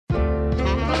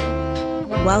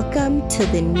Welcome to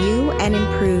the new and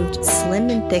improved Slim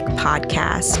and Thick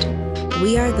podcast.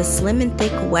 We are the Slim and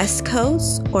Thick West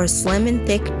Coast or Slim and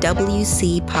Thick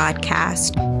WC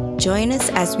podcast. Join us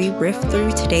as we riff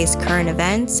through today's current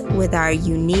events with our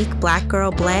unique Black girl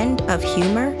blend of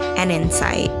humor and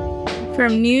insight.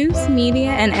 From news, media,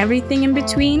 and everything in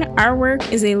between, our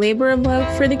work is a labor of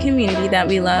love for the community that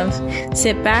we love.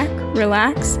 Sit back,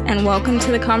 relax, and welcome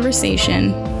to the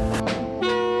conversation.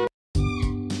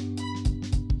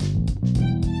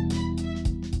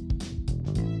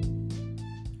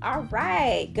 All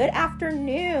right. Good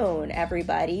afternoon,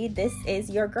 everybody. This is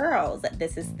your girls.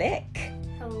 This is Thick.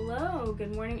 Hello.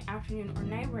 Good morning, afternoon, or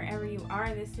night, wherever you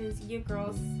are. This is your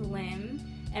girl, Slim,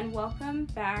 and welcome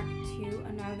back to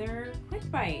another Quick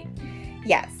Bite.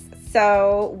 Yes.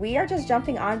 So we are just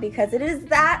jumping on because it is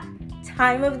that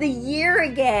time of the year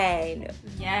again.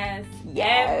 Yes.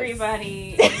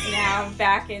 Everybody is now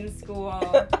back in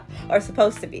school. Or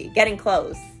supposed to be. Getting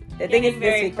close. I think it's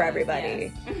this week for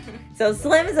everybody. Yes. So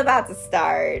Slim is about to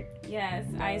start. Yes,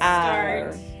 I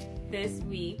start this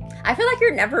week. I feel like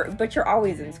you're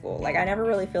always in school. Like, I never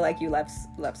really feel like you left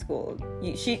school.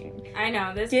 I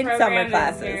know, this did program summer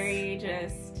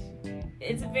classes.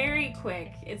 It's very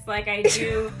quick. It's like I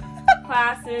do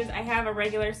classes, I have a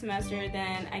regular semester,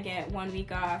 then I get 1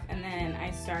 week off, and then I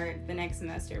start the next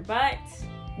semester. But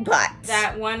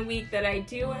that 1 week that I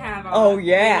do have off,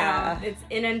 it's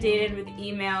inundated with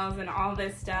emails and all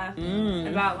this stuff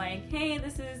about like, hey,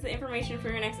 this is the information for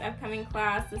your next upcoming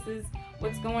class. This is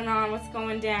what's going on, what's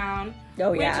going down.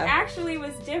 Which actually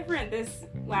was different this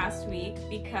last week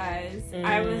because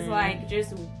I was like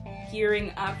just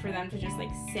gearing up for them to just like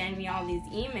send me all these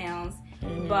emails.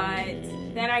 But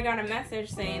then I got a message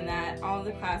saying that all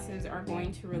the classes are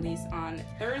going to release on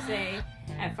Thursday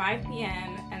at 5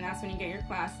 p.m. and that's when you get your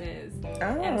classes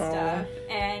and stuff.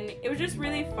 And it was just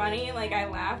really funny. Like, I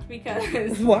laughed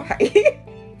because... Why?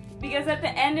 Because at the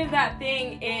end of that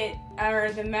thing,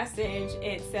 the message,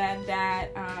 it said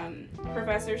that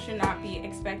professors should not be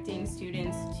expecting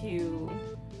students to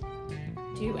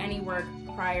do any work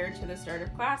prior to the start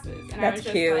of classes. And that's I was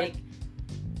just cute. like...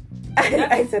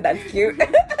 I said that's cute.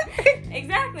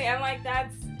 Exactly. I'm like,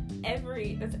 that's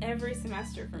every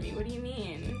semester for me. What do you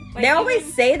mean? Like, they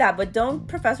always say that, but don't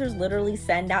professors literally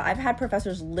send out? I've had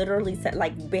professors literally send,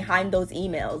 like, behind those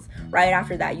emails. Right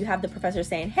after that, you have the professor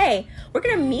saying, "Hey, we're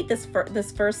gonna meet this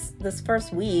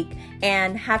first week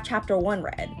and have chapter 1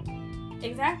 read."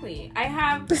 Exactly. I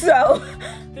have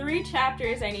 3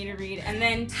 chapters I need to read, and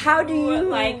then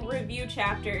 2 review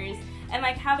chapters. And,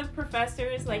 like, how the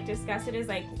professors, like, discuss it is,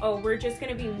 like, oh, we're just going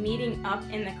to be meeting up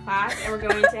in the class, and we're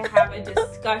going to have a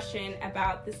discussion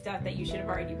about the stuff that you should have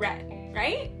already read.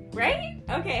 Right?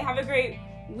 Okay, have a great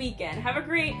weekend. Have a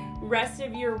great rest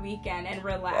of your weekend and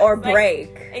relax. Or break.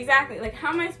 Exactly. Like, how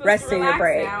am I supposed to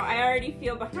relax now? I already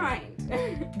feel behind.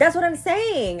 That's what I'm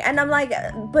saying. And I'm like,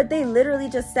 but they literally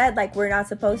just said, like, we're not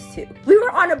supposed to. We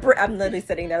were on a break. I'm literally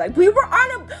sitting there like, we were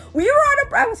on a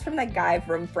I was from that guy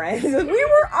from Friends. We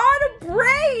were on a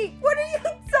break. What are you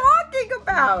talking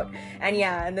about? And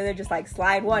and then they're just like,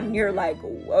 slide 1. And you're like,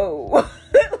 whoa.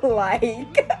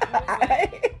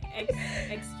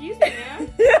 Excuse me, ma'am?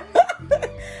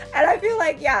 And I feel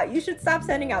like, you should stop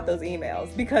sending out those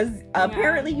emails because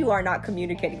apparently you are not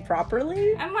communicating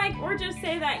properly. I'm like, or just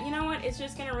say that, you know what, it's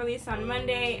just going to release on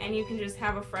Monday and you can just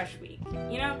have a fresh week.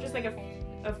 You know, just like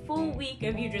a full week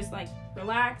of you just like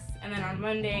relax, and then on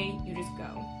Monday you just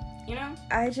go. You know?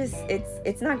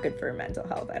 It's not good for mental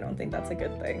health. I don't think that's a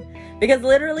good thing. Because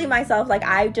literally myself, like,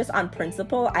 I just on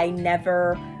principle, I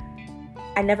never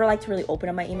like to really open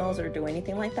up my emails or do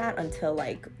anything like that until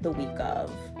like the week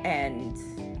of. And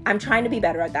I'm trying to be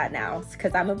better at that now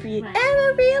because I'm a real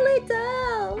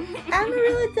adult. I'm a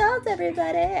real adult,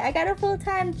 everybody. I got a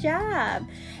full-time job.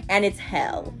 And it's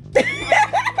hell.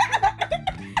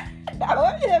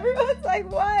 Everyone's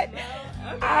like, what?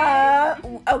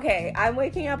 Okay, I'm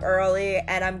waking up early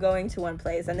and I'm going to one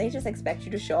place and they just expect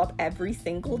you to show up every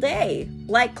single day.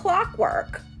 Like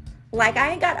clockwork. Like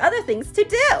I ain't got other things to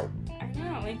do. I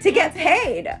know. Like, to get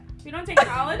paid. We don't take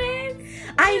holidays?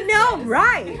 I know,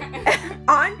 right?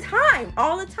 On time,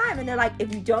 all the time. And they're like,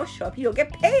 if you don't show up, you don't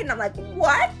get paid. And I'm like,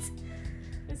 what?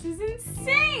 This is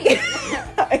insane.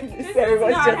 This is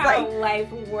not just how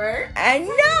life works. I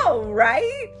know,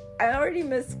 right? I already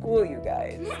missed school, you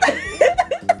guys.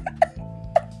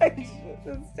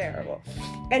 It's terrible.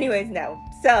 Anyways, no.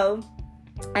 So,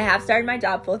 I have started my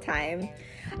job full time.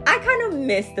 I kind of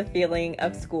miss the feeling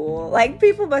of school. Like,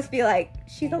 people must be like,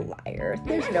 she's a liar.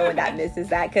 There's no one that misses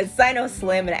that. Because I know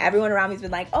Slim and everyone around me has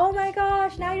been like, oh my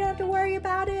gosh, now you don't have to worry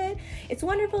about it. It's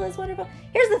wonderful, it's wonderful.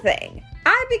 Here's the thing.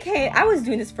 I I was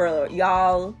doing this for,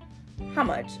 y'all, how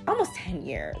much? Almost 10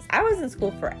 years. I was in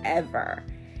school forever.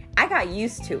 I got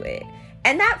used to it.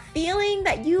 And that feeling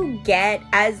that you get,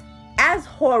 as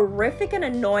horrific and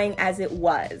annoying as it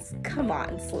was, come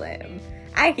on, Slim,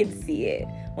 I can see it.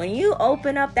 When you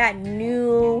open up that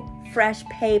new fresh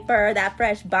paper, that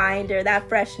fresh binder, that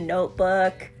fresh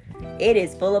notebook, it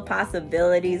is full of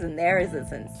possibilities, and there is a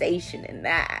sensation in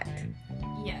that.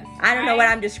 Yes. I don't know what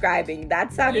I'm describing.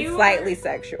 That sounded slightly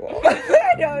sexual.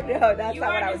 I don't know. That's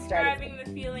not what I was trying to say. You are describing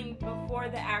the feeling before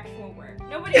the actual work.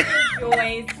 Nobody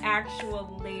enjoys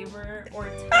actual labor or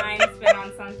time spent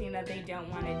on something that they don't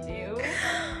want to do.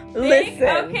 Listen.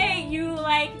 Okay, you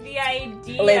like the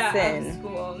idea of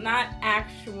school, not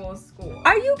actual school.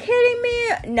 Are you kidding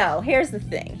me? No, here's the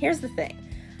thing.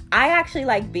 I actually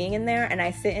like being in there, and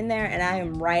I sit in there and I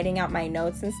am writing out my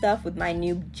notes and stuff with my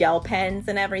new gel pens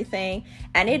and everything,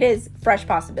 and it is fresh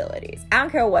possibilities. I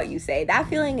don't care what you say. That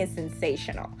feeling is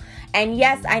sensational. And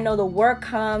yes, I know the work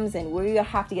comes and we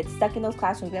have to get stuck in those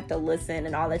classrooms. We have to listen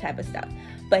and all that type of stuff.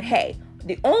 But hey,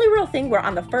 the only real thing where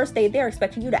on the first day they're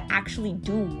expecting you to actually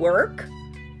do work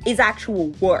is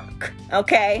actual work,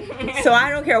 okay? So I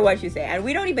don't care what you say. And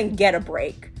we don't even get a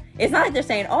break. It's not like they're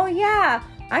saying, oh yeah,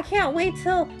 I can't wait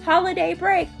till holiday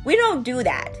break. We don't do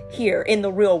that here in the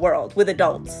real world with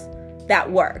adults that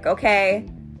work, okay?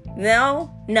 No,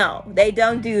 they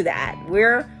don't do that.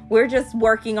 We're just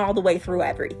working all the way through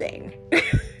everything. I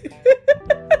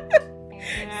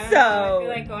feel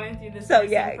like going through this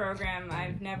program,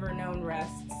 I've never known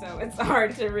rest, so it's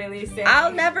hard to really say.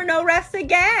 I'll never know rest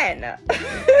again.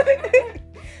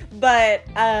 But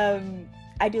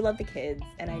I do love the kids,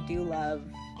 and I do love,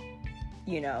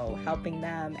 helping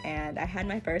them. And I had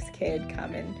my first kid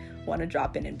come and want to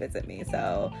drop in and visit me,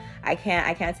 so I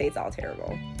can't say it's all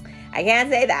terrible. I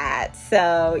can't say that.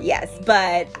 So yes,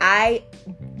 but I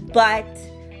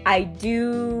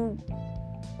do.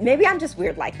 Maybe I'm just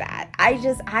weird like that. I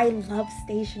love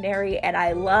stationery, and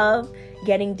I love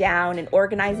getting down and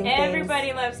organizing things.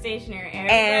 Everybody loves stationery.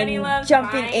 Everybody loves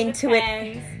jumping into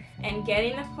it. And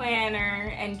getting the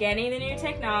planner and getting the new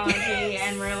technology,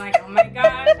 and we're like, oh my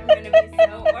gosh, I'm gonna be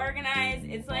so organized.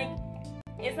 It's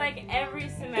like every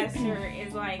semester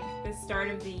is like the start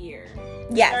of the year.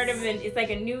 Yes. It's like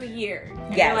a new year.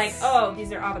 And yes. You're like, oh,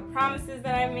 these are all the promises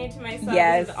that I've made to myself.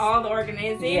 Yes. This is all the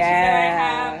organization that I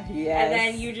have. Yes. And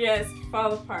then you just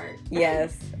fall apart.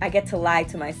 Yes. I get to lie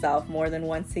to myself more than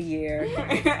once a year.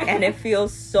 And it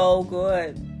feels so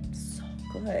good. So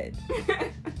good.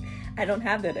 I don't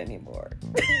have that anymore.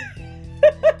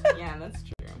 Yeah, that's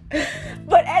true.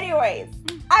 But anyways,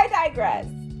 I digress.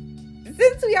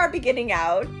 Since we are beginning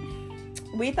out,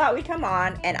 we thought we'd come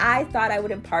on, and I thought I would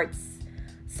impart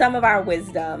some of our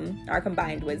wisdom, our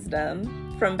combined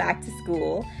wisdom from back to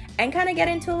school, and kind of get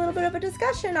into a little bit of a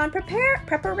discussion on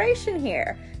preparation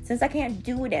here, since I can't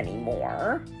do it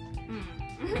anymore.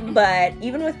 But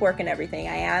even with work and everything,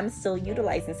 I am still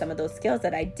utilizing some of those skills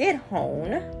that I did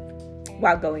hone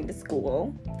while going to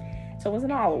school. So it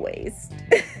wasn't all a waste.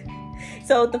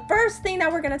 So the first thing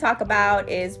that we're going to talk about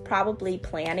is probably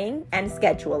planning and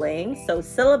scheduling. So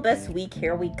syllabus week,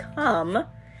 here we come.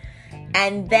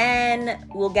 And then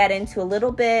we'll get into a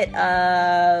little bit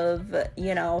of,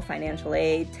 financial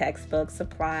aid, textbooks,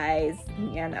 supplies,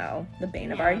 the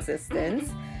bane of our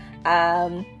existence.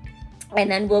 And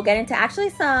then we'll get into actually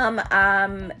some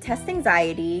test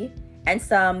anxiety and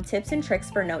some tips and tricks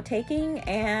for note-taking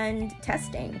and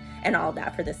testing and all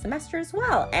that for this semester as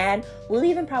well. And we'll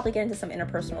even probably get into some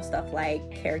interpersonal stuff like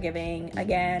caregiving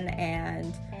again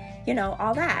and,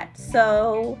 all that.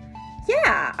 So,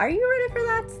 yeah. Are you ready for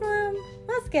that, Slim?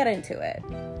 Let's get into it.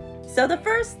 So the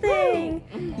first thing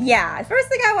I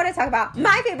want to talk about,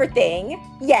 my favorite thing,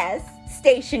 yes,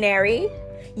 stationery.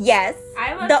 Yes,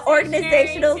 I love the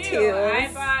organizational tools.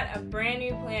 I bought a brand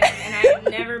new planner, and I've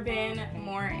never been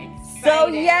more excited. So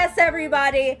yes,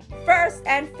 everybody, first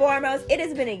and foremost, it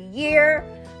has been a year.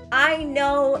 I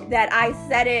know that I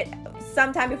said it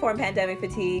sometime before pandemic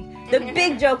fatigue. The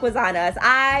big joke was on us.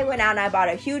 I went out and I bought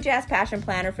a huge ass passion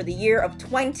planner for the year of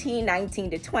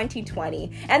 2019 to 2020.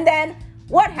 And then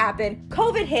what happened?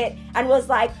 COVID hit and was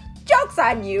like, joke's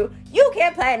on you. You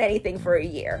can't plan anything for a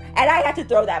year. And I had to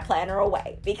throw that planner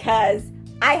away because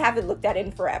I haven't looked at it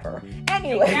in forever.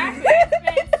 Anyway. Exactly. I spent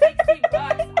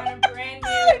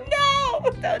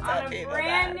 $60 on a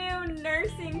brand new new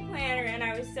nursing planner, and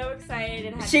I was so excited.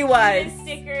 It had cutest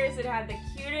stickers. It had the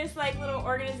cutest little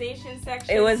organization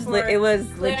section. It was legit.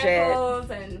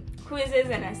 And quizzes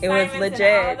and assignments and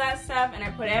all of that stuff, and I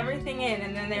put everything in,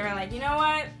 and then they were like, you know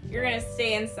what? You're gonna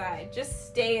stay inside. Just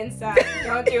stay inside.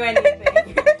 Don't do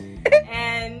anything.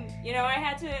 And You know,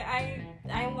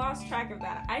 I lost track of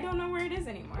that. I don't know where it is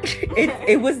anymore.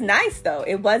 It was nice though.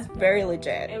 It was very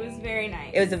legit. It was very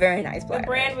nice. It was a very nice planner. The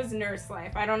brand was Nurse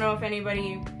Life. I don't know if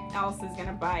anybody else is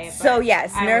gonna buy it. So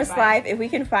yes, Nurse Life. If we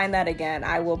can find that again,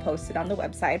 I will post it on the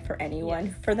website for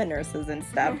anyone, for the nurses and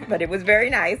stuff. But it was very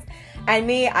nice. And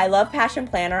me, I love Passion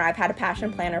Planner. I've had a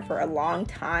Passion Planner for a long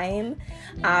time.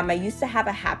 I used to have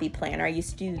a Happy Planner. I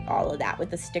used to do all of that with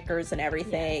the stickers and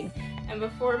everything. Yes. And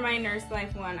before my Nurse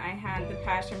Life one, I had the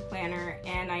Passion Planner,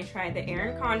 and I tried the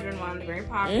Erin Condren one, the very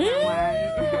popular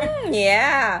one.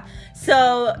 Yeah.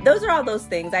 So those are all those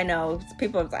things. I know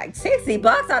people are like,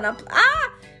 $60 on a...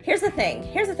 Here's the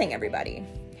thing, everybody.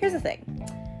 Here's the thing.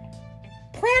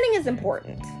 Planning is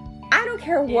important. I don't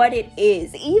care what it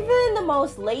is. Even the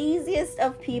most laziest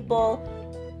of people,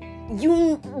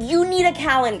 you need a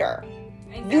calendar.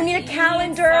 Exactly. You need a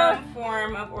calendar. Some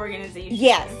form of organization.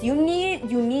 Yes, you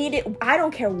need it. I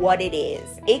don't care what it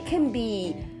is. It can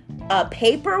be a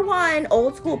paper one,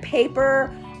 old school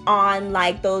paper on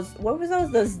like those. What were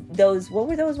those? What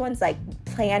were those ones like?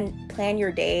 Plan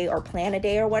your day or plan a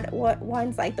day or what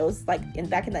ones like those like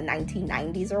back in the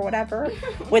 1990s or whatever,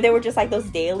 where they were just like those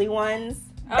daily ones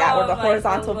that were the like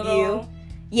horizontal the view.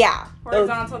 Yeah,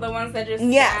 horizontal, the ones that just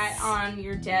sat on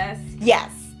your desk.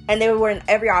 Yes. And they were in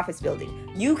every office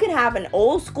building. You can have an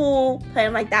old school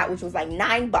plan like that, which was like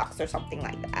 $9 or something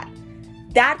like that.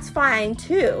 That's fine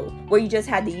too, where you just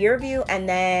had the year view and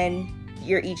then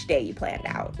each day you planned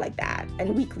out like that,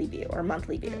 and weekly view or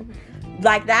monthly view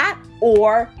like that.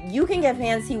 Or you can get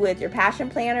fancy with your Passion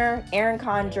Planner, Erin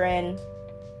Condren.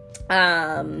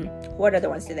 What other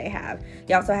ones do they have?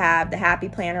 They also have the Happy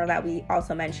Planner that we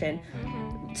also mentioned.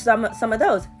 Some of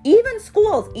those, even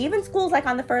schools like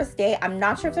on the first day, I'm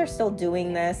not sure if they're still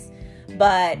doing this,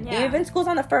 but even schools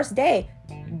on the first day,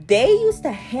 they used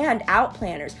to hand out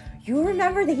planners. You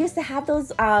remember they used to have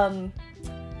those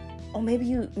maybe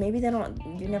you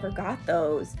never got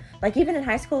those. Like even in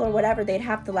high school or whatever, they'd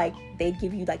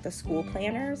give you like the school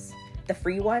planners, the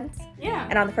free ones. Yeah.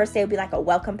 And on the first day it would be like a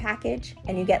welcome package,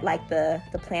 and you get like the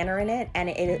planner in it, and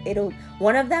it'll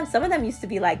some of them used to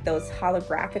be like those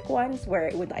holographic ones where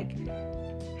it would like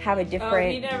have a different.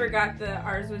 Oh, you never got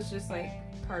ours was just like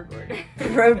cardboard.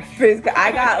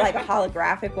 I got like a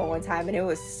holographic one time, and it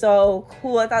was so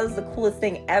cool. I thought it was the coolest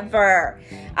thing ever.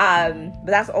 But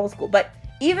that's old school. But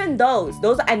even those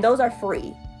are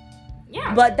free.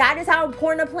 Yeah. But that is how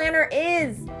important a planner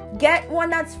is. Get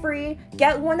one that's free.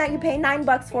 Get one that you pay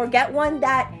 $9 for. Get one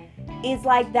that is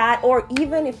like that. Or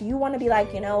even if you want to be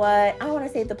like, you know what? I want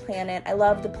to save the planet. I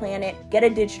love the planet. Get a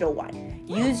digital one.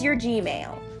 Yeah. Use your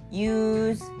Gmail.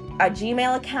 Use a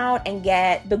Gmail account and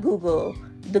get the Google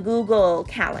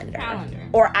Calendar.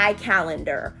 Or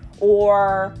iCalendar.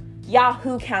 Or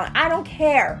Yahoo Calendar. I don't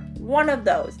care. One of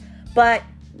those. But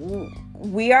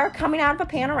we are coming out of a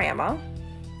panorama.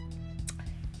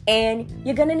 And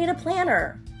you're going to need a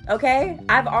planner, okay?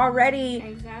 I've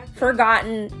already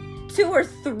forgotten 2 or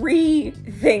 3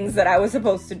 things that I was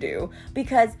supposed to do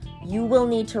because you will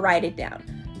need to write it down.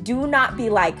 Do not be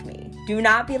like me. Do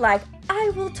not be like,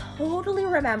 I will totally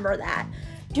remember that.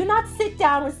 Do not sit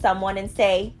down with someone and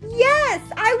say, yes,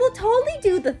 I will totally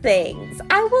do the things.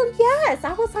 I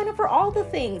will sign up for all the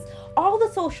things, all the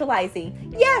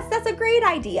socializing. Yes, that's a great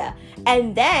idea.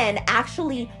 And then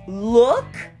actually look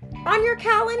on your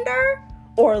calendar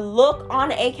or look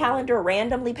on a calendar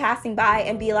randomly passing by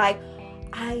and be like,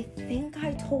 I think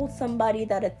I told somebody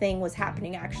that a thing was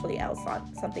happening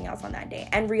something else on that day,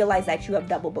 and realize that you have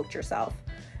double booked yourself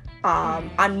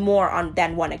on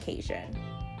than one occasion.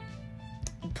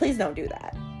 Please don't do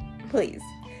that. Please.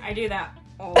 I do that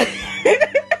all the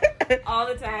time. All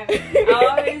the time. I'll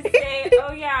always say,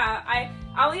 oh yeah,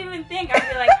 I'll even think,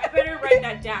 I'll be like, I better write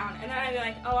that down. And then I'll be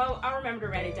like, oh, I'll remember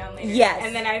to write it down later. Yes.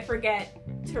 And then I forget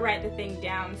to write the thing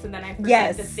down. So then I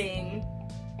forget the thing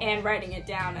and writing it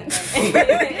down. And then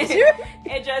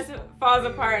it just falls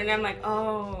apart. And I'm like,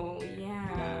 oh,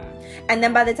 yeah. And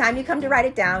then by the time you come to write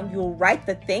it down, you'll write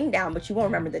the thing down, but you won't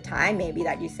remember the time maybe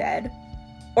that you said.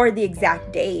 Or the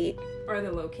exact date. Or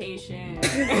the location.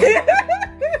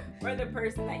 Or the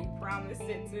person that you promised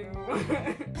it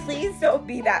to. Please don't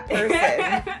be that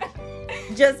person.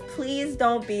 Just please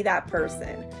don't be that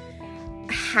person.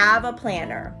 Have a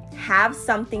planner. Have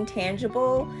something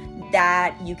tangible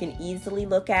that you can easily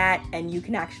look at and you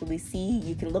can actually see.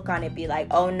 You can look on it and be like,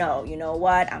 oh no, you know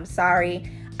what? I'm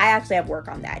sorry. I actually have work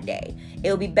on that day. It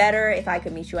would be better if I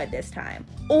could meet you at this time.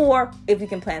 Or if we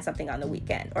can plan something on the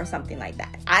weekend or something like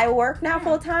that. I work now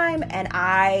full time and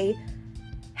I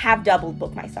have double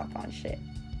booked myself on shit.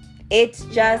 It's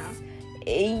just,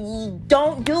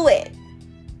 don't do it.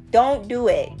 Don't do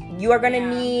it. You are going to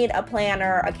Yeah. need a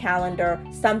planner, a calendar,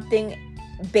 something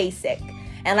basic.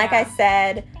 And like Yeah. I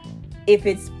said, if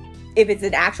it's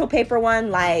an actual paper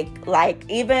one, like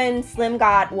even Slim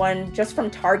got one just from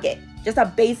Target, just a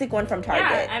basic one from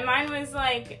Target. Yeah, and mine was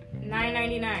like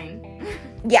 $9.99.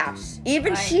 Yeah,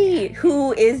 even Like, she,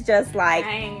 who is just like,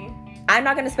 I- I'm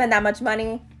not gonna spend that much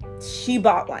money, she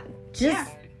bought one.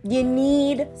 Just you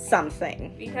need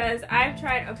something. because I've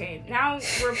tried. Okay, now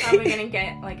we're probably gonna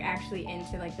get like actually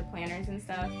into like the planners and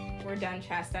stuff. We're done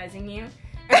chastising you.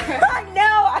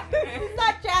 No, it's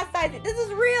not chastising. This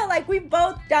is real. Like, we've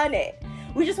both done it.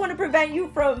 We just want to prevent you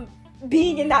from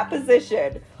being in that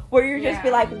position where you're just be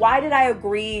Yeah. like, why did I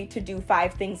agree to do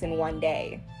 5 things in one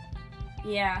day?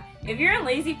 Yeah, if you're a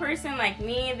lazy person like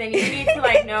me, then you need to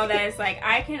like know that it's like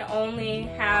I can only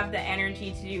have the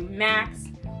energy to do max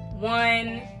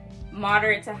 1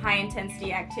 moderate to high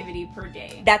intensity activity per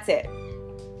day. That's it.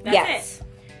 That's Yes.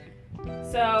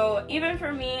 it. So even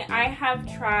for me, I have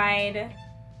tried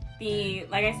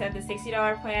like I said, the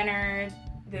 $60 planner,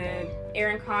 the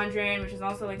Erin Condren, which is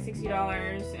also like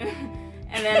 $60,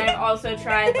 and then I've also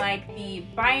tried like the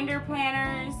binder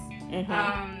planners,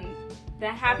 Mhm. the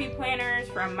happy planners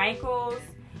from Michaels.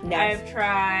 Yes.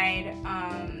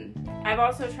 I've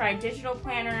also tried digital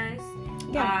planners.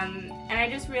 Yeah. And I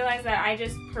just realized that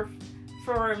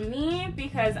for me,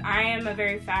 because I am a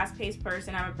very fast-paced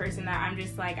person, I'm a person that I'm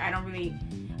just like,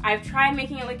 I've tried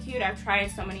making it look cute, I've tried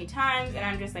so many times, and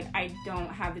I'm just like, I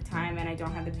don't have the time and I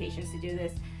don't have the patience to do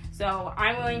this. So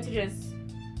I'm willing to just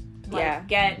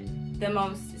get the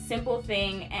most simple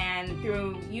thing, and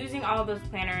through using all of those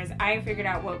planners, I figured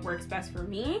out what works best for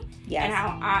me Yes. and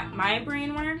how my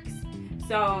brain works.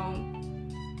 So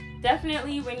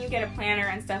definitely when you get a planner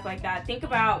and stuff like that, think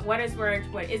about what has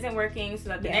worked, what isn't working, so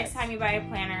that the next time you buy a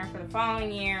planner for the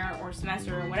following year or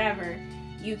semester or whatever,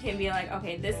 you can be like,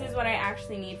 okay, this is what I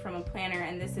actually need from a planner,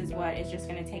 and this is what is just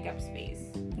going to take up space.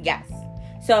 Yes.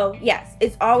 So, yes,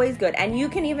 it's always good. And you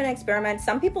can even experiment.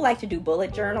 Some people like to do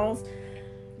bullet journals.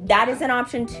 That is an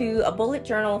option too. A bullet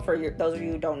journal, for those of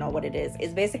you who don't know what it is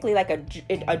basically like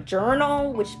a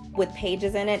journal with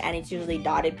pages in it, and it's usually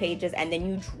dotted pages, and then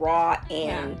you draw in.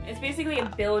 Yeah, it's basically a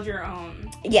build your own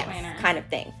planner. Kind of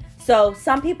thing. So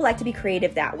some people like to be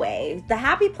creative that way. The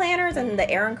happy planners and the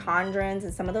Erin Condrens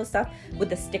and some of those stuff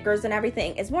with the stickers and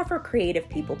everything is more for creative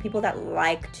people that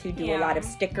like to do a lot of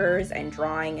stickers and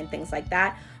drawing and things like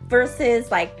that. Versus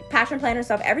like passion planner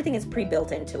stuff, everything is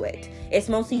pre-built into it. It's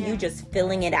mostly you just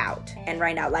filling it out. And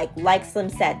right now, like Slim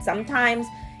said, sometimes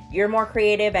you're more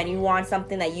creative and you want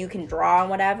something that you can draw and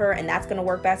whatever, and that's going to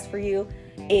work best for you.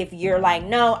 If you're like,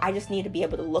 no, I just need to be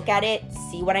able to look at it,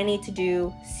 see what I need to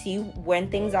do, see when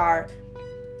things are,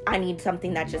 I need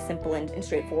something that's just simple and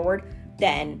straightforward,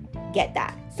 then get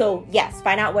that. So yes,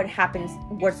 find out what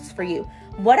works for you.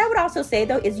 What I would also say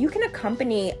though is you can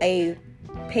accompany a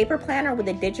paper planner with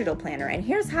a digital planner. And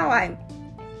here's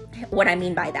what I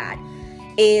mean by that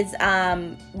is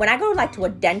when I go like to a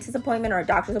dentist appointment or a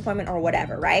doctor's appointment or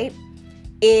whatever, right?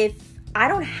 If I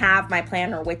don't have my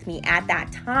planner with me at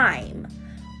that time,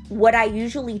 what I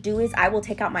usually do is I will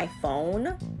take out my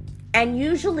phone, and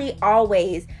usually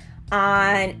always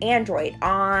on Android,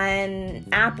 on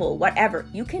Apple, whatever,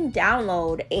 you can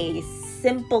download a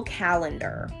simple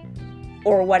calendar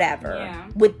or whatever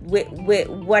with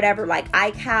whatever, like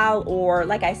iCal or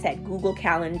like I said, Google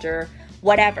Calendar,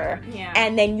 whatever. Yeah.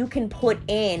 And then you can put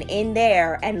in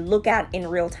there and look at in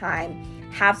real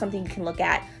time, have something you can look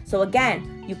at. So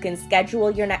again, you can schedule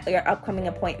your upcoming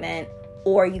appointment,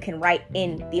 or you can write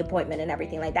in the appointment and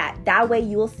everything like that. That way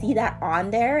you will see that on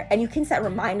there, and you can set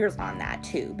reminders on that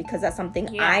too, because that's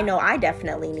something I know I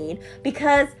definitely need,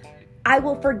 because I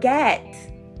will forget.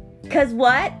 Because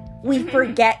we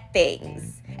forget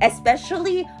things,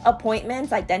 especially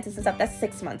appointments like dentists and stuff. That's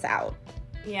 6 months out.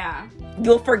 Yeah.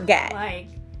 You'll forget. Like,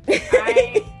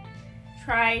 I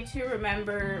try to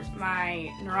remember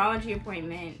my neurology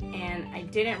appointment, and I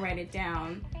didn't write it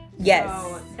down. Yes.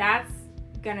 So that's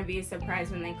gonna be a surprise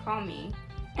when they call me.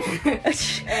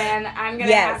 And I'm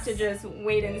gonna have to just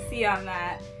wait and see on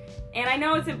that. And I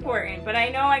know it's important, but I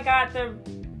know I got the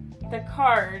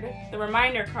card, the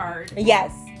reminder card.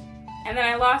 Yes. And then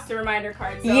I lost the reminder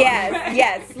card. So.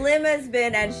 Yes. Slim has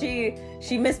been, and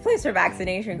she misplaced her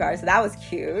vaccination card, so that was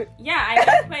cute. Yeah,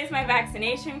 I misplaced my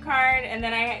vaccination card, and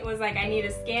then I was like, I need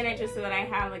to scan it just so that I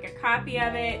have like a copy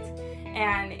of it.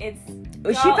 And it's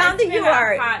She found that you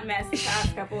are a hot mess the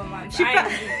past couple of months. I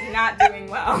am not doing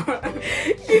well.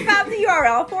 She found the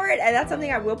URL for it, and that's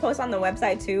something I will post on the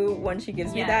website too when she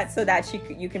gives me that, so that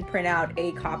you can print out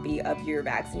a copy of your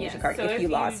vaccination card so if you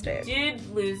lost it. Did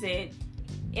lose it,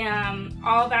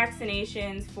 all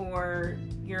vaccinations for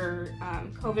your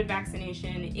COVID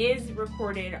vaccination is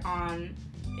recorded on,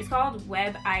 it's called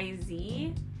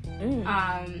WebIZ.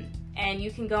 And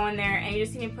you can go in there and you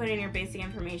just need to put in your basic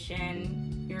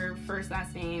information, your first,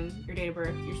 last name, your date of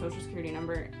birth, your social security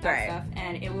number, that stuff,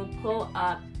 and it will pull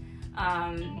up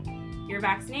your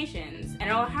vaccinations. And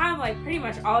it'll have, like, pretty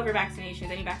much all of your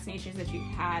vaccinations, any vaccinations that you've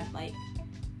had, like,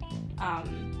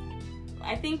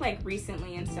 I think, like,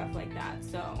 recently and stuff like that.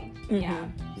 So, yeah.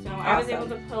 So awesome. I was able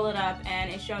to pull it up,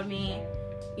 and it showed me,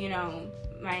 you know,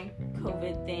 my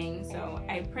COVID thing, so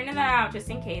I printed that out just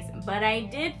in case, but I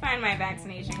did find my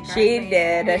vaccination card. She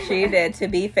did, to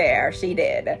be fair, she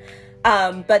did.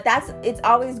 But it's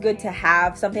always good to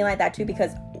have something like that too,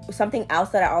 because something else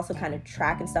that I also kind of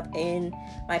track and stuff in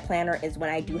my planner is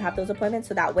when I do have those appointments,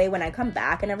 so that way when I come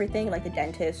back and everything, like the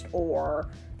dentist or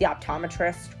the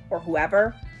optometrist or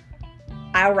whoever,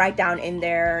 I'll write down in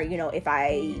there, you know, if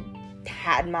I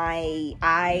had my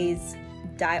eyes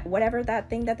whatever that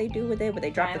thing that they do with it, where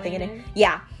they drop the thing in it.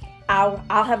 Yeah. I'll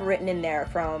have written in there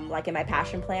from, like, in my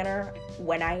passion planner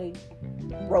when I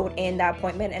wrote in that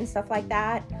appointment and stuff like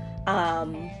that.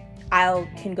 I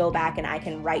can go back and I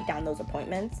can write down those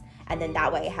appointments, and then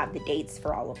that way I have the dates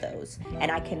for all of those, and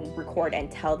I can record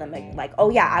and tell them, like, oh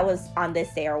yeah, I was on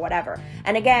this day or whatever.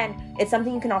 And again, it's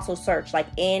something you can also search, like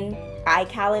in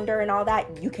iCalendar and all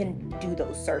that, you can do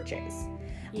those searches.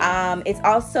 Yeah. It's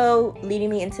also leading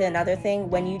me into another thing.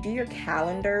 When you do your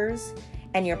calendars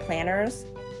and your planners,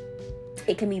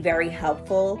 it can be very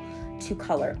helpful to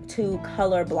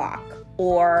color block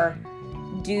or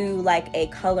do like a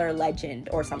color legend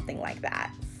or something like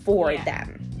that for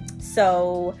them.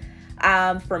 So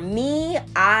for me,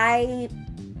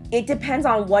 it depends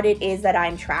on what it is that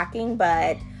I'm tracking,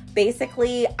 but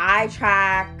basically I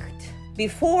tracked,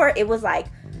 before it was like,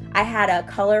 I had a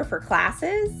color for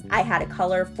classes, I had a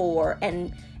color for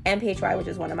MPHY, which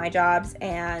is one of my jobs,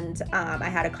 and I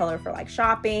had a color for like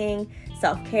shopping,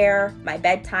 self-care, my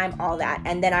bedtime, all that.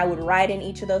 And then I would write in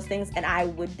each of those things, and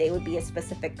they would be a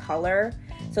specific color.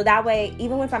 So that way,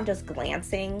 even if I'm just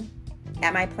glancing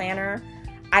at my planner,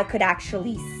 I could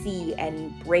actually see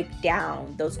and break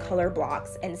down those color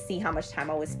blocks and see how much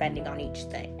time I was spending on each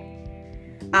thing.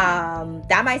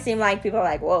 That might seem like people are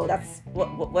like, whoa,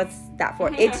 what's that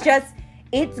for?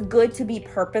 It's good to be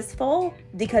purposeful,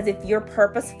 because if you're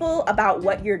purposeful about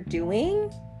what you're doing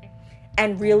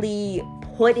and really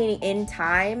putting in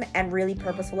time and really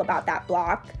purposeful about that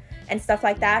block and stuff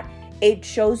like that, it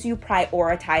shows you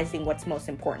prioritizing what's most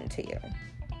important to you.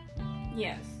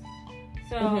 Yes.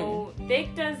 So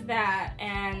Vic does that,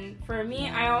 and for me,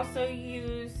 I also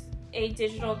use a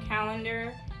digital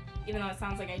calendar, even though it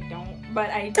sounds like I don't, but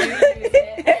I do use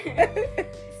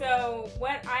it. So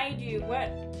what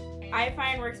I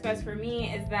find works best for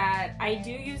me is that I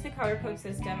do use the color code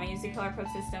system. I use the color code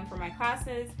system for my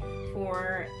classes,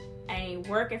 for any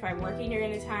work if I'm working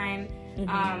during the time,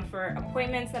 for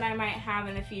appointments that I might have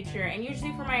in the future. And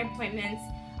usually for my appointments,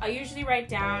 I'll usually write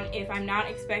down if I'm not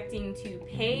expecting to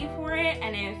pay for it,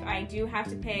 and if I do have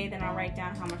to pay, then I'll write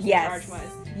down how much the charge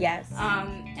was. Yes.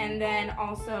 And then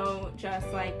also just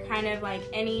like kind of like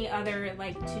any other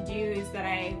like to-dos that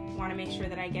I want to make sure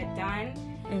that I get done.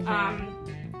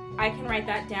 I can write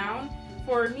that down.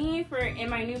 For me, in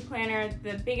my new planner,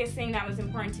 the biggest thing that was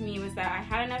important to me was that I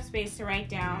had enough space to write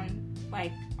down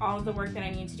like all of the work that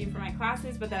I need to do for my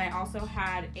classes, but that I also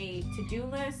had a to-do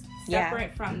list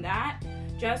separate from that,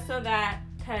 just so that,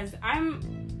 because I'm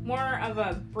more of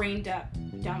a brain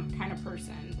dump kind of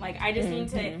person. Like, I just need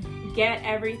to get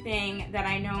everything that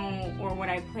I know or what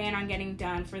I plan on getting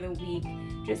done for the week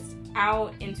just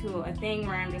out into a thing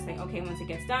where I'm just like, okay, once it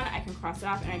gets done, I can cross it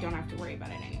off and I don't have to worry about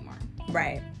it anymore.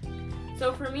 Right.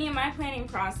 So for me, my planning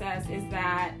process is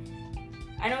that,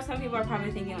 I know some people are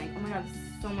probably thinking like, oh my god, this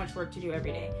is so much work to do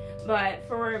every day. But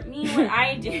for me, what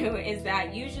I do is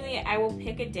that usually I will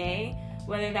pick a day,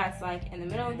 whether that's like in the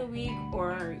middle of the week,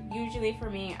 or usually for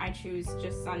me, I choose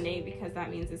just Sunday, because that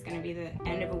means it's going to be the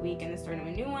end of a week and the start of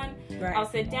a new one. Right. I'll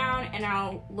sit down and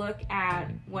I'll look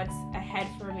at what's ahead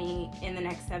for me in the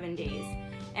next 7 days.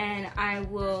 And I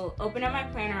will open up my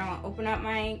planner, I'll open up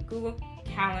my Google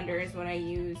Calendar is what I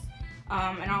use.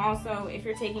 And I'll also, if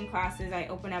you're taking classes, I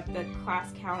open up the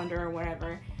class calendar or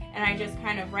whatever, and I just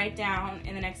kind of write down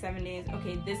in the next 7 days,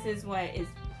 okay, this is what is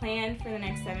planned for the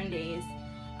next 7 days,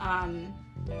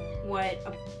 what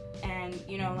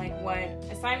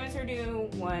assignments are due,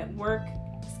 what work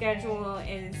schedule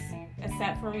is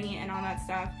set for me, and all that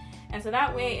stuff. And so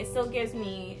that way, it still gives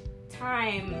me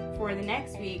time for the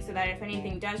next week, so that if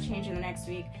anything does change in the next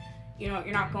week,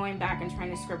 you're not going back and trying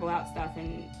to scribble out stuff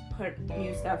and put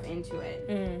new stuff into it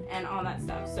and all that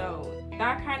stuff. So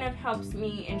that kind of helps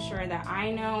me ensure that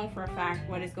I know for a fact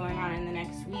what is going on in the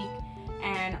next week,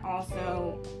 and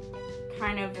also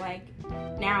kind of like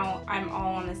now I'm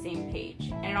all on the same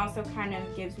page. And it also kind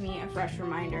of gives me a fresh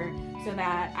reminder so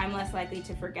that I'm less likely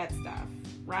to forget stuff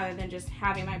rather than just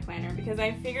having my planner, because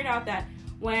I figured out that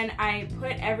when I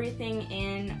put everything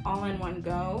in all in one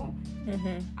go,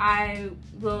 I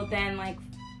will then, like,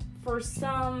 for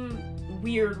some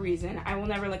weird reason, I will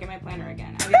never look at my planner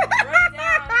again. I mean, write it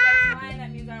down, that's fine,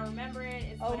 that means I'll remember it.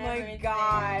 It's oh whatever, my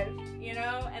god. You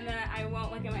know, and then I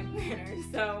won't look at my planner.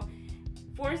 So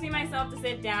forcing myself to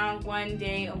sit down one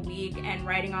day a week and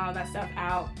writing all of that stuff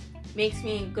out makes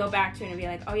me go back to it and be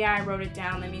like, oh yeah, I wrote it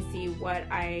down. Let me see what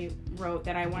I wrote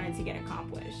that I wanted to get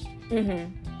accomplished.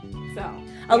 So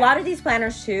a lot of these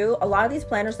planners too, they'll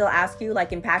ask you,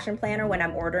 like in Passion Planner, when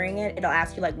I'm ordering it, it'll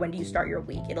ask you like, when do you start your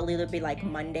week? It'll either be like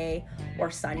Monday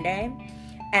or Sunday.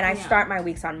 And I start my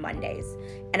weeks on Mondays.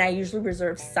 And I usually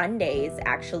reserve Sundays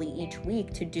actually each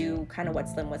week to do kind of what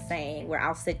Slim was saying, where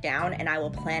I'll sit down and I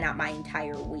will plan out my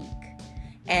entire week.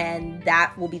 And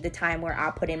that will be the time where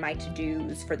I'll put in my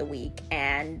to-dos for the week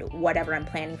and whatever I'm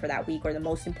planning for that week, or the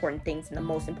most important things and the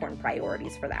most important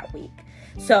priorities for that week.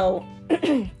 So,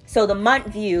 so the month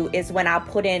view is when I'll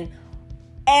put in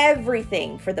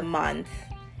everything for the month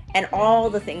and all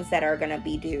the things that are going to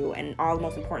be due and all the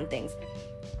most important things.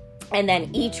 And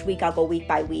then each week I'll go week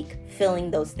by week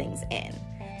filling those things in.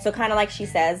 So kind of like she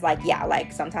says, like, yeah,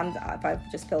 like sometimes if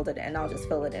I've just filled it in, I'll just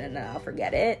fill it in and then I'll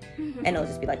forget it. And it'll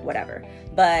just be like, whatever.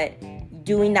 But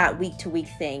doing that week to week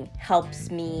thing helps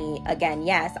me, again,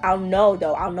 yes, I'll know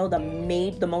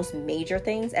the most major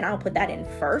things, and I'll put that in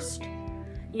first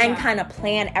and kind of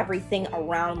plan everything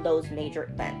around those major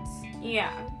events.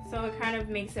 Yeah. So it kind of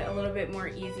makes it a little bit more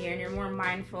easier, and you're more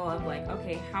mindful of like,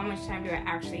 okay, how much time do I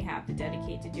actually have to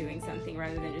dedicate to doing something,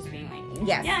 rather than just being like,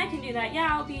 yes, yeah, I can do that. Yeah,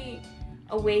 I'll be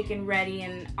awake and ready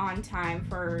and on time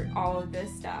for all of this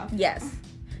stuff. Yes.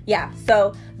 Yeah.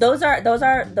 So those are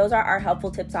our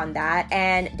helpful tips on that.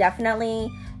 And definitely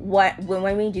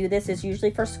when we do this is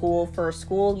usually for school. For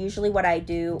school, usually what I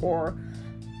do, or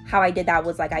how I did that,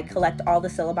 was like I collect all the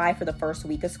syllabi for the first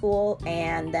week of school,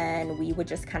 and then we would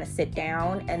just kind of sit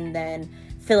down and then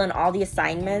fill in all the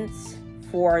assignments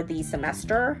for the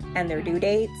semester and their due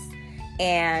dates,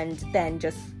 and then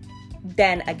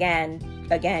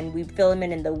again we fill them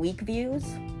in the week views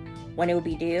when it would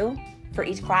be due for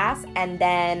each class, and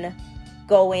then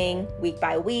going week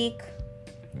by week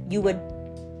you would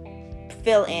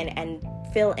fill in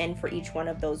for each one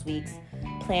of those weeks,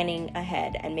 planning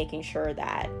ahead and making sure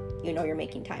that you're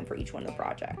making time for each one of the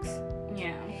projects.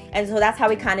 Yeah. And so that's how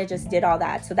we kind of just did all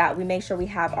that, so that we make sure we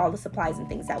have all the supplies and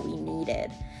things that we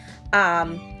needed.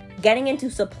 Getting into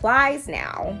supplies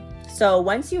now. So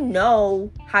once you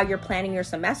know how you're planning your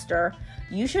semester,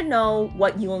 you should know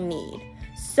what you'll need.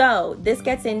 So this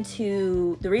gets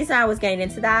into the reason I was getting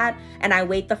into that, and I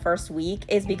wait the first week,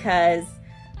 is because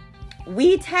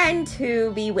we tend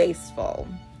to be wasteful.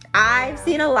 I've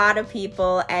seen a lot of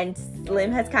people, and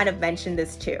Slim has kind of mentioned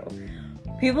this too.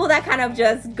 People that kind of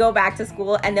just go back to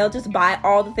school and they'll just buy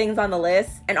all the things on the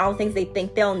list and all the things they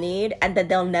think they'll need and that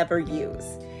they'll never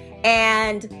use.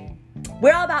 And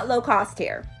we're all about low cost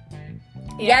here.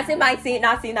 Yeah. Yes, it might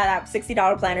not seem that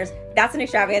 $60 planners, that's an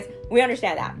extravagance. We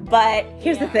understand that. But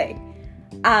here's the thing.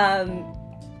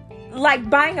 Like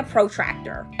buying a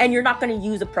protractor, and you're not going to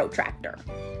use a protractor.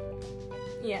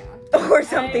 Yeah. Or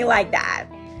something like that.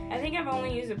 I think I've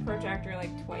only used a protractor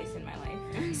like twice in my life.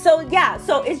 So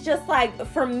it's just like,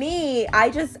 for me,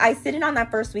 I sit in on that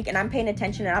first week and I'm paying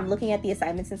attention and I'm looking at the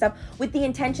assignments and stuff with the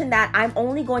intention that I'm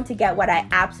only going to get what I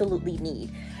absolutely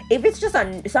need. If it's just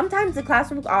sometimes the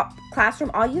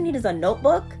classroom, all you need is a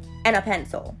notebook and a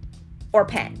pencil or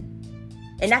pen,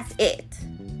 and that's it.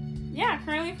 Yeah,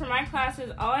 currently for my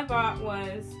classes, all I bought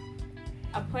was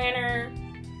a planner,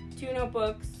 2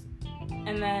 notebooks,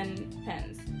 and then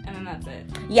pens. And then that's it.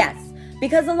 Yes,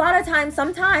 because a lot of times,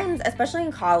 sometimes, especially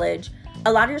in college,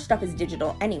 a lot of your stuff is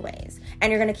digital anyways,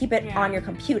 and you're going to keep it on your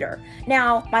computer.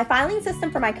 Now, my filing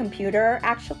system for my computer,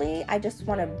 actually, I just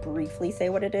want to briefly say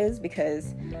what it is,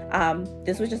 because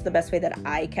this was just the best way that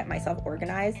I kept myself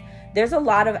organized. There's a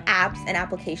lot of apps and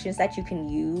applications that you can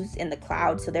use in the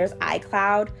cloud. So there's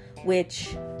iCloud,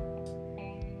 which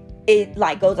it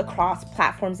like goes across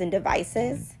platforms and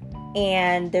devices.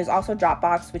 And there's also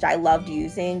Dropbox, which I loved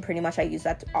using. Pretty much I used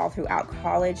that all throughout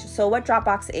college. So what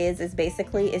Dropbox is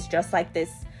basically, it's just like this,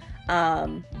 I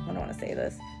don't want to say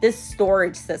this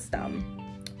storage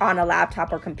system on a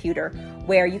laptop or computer,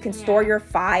 where you can store your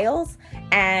files,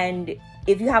 and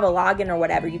if you have a login or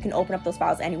whatever, you can open up those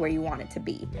files anywhere you want it to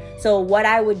be. So what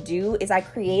I would do is I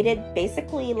created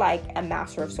basically like a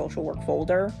Master of Social Work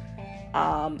folder.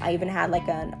 I even had like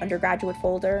an undergraduate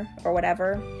folder or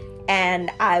whatever.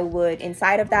 And I would,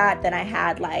 inside of that, then I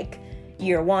had like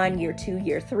year 1, year 2,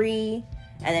 year 3.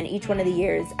 And then each one of the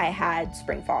years I had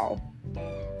spring, fall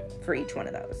for each one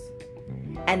of those.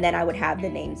 And then I would have the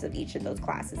names of each of those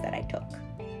classes that I took.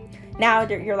 Now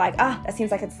you're like, that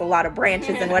seems like it's a lot of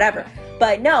branches and whatever.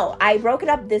 But no, I broke it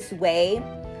up this way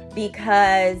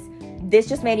because this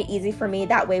just made it easy for me.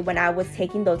 That way, when I was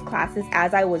taking those classes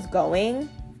as I was going,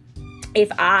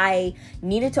 if I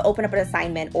needed to open up an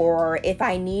assignment or if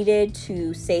I needed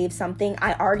to save something,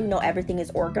 I already know everything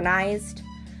is organized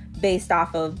based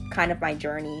off of kind of my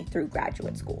journey through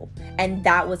graduate school. And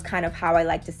that was kind of how I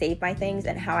like to save my things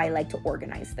and how I like to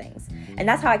organize things. And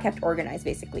that's how I kept organized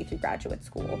basically through graduate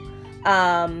school.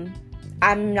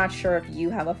 I'm not sure if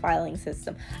you have a filing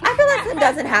system. I feel like Sim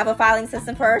doesn't have a filing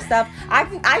system for her stuff.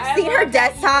 I've seen her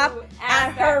desktop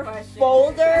and her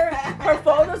folder. Her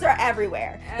folders are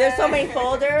everywhere. There's so many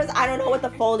folders. I don't know what the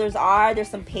folders are. There's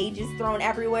some pages thrown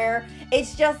everywhere.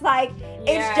 It's just like,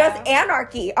 it's just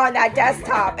anarchy on that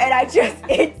desktop. And I just,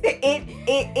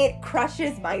 it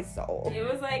crushes my soul.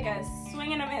 It was like a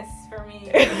swing and a miss for me.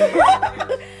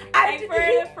 Like for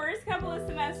the first couple of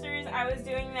semesters, I was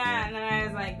doing that, and then I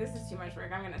was like, this is too much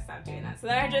work. I'm going to stop doing that. So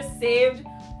then I just saved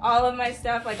all of my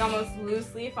stuff, like almost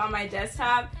loose leaf on my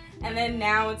desktop, and then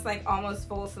now it's like almost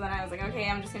full. So then I was like, okay,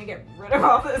 I'm just going to get rid of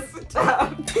all this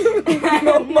stuff.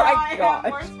 Oh my gosh. I have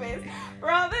more space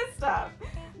for all this stuff.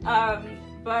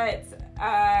 But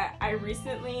I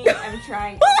recently am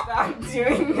trying to stop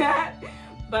doing that.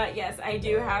 But yes, I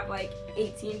do have like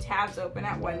 18 tabs open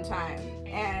at one time,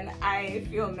 and I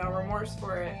feel no remorse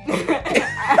for it.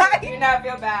 I do not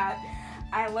feel bad.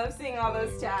 I love seeing all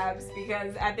those tabs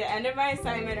because at the end of my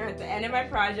assignment or at the end of my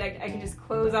project, I can just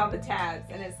close all the tabs,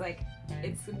 and it's like,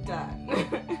 it's done.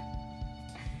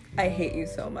 I hate you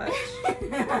so much.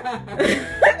 But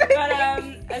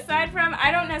aside from,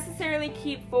 I don't necessarily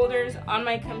keep folders on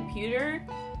my computer.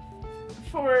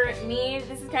 For me,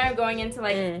 this is kind of going into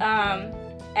like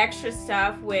extra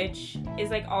stuff, which is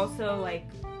like also like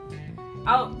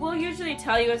we'll usually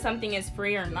tell you if something is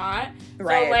free or not.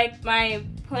 Right. So like my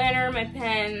planner, my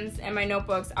pens, and my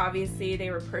notebooks, obviously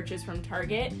they were purchased from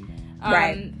Target.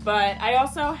 Right. But I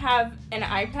also have an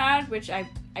iPad, which I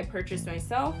purchased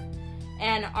myself.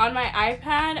 And on my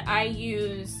iPad, I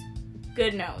use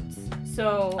GoodNotes.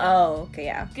 So okay,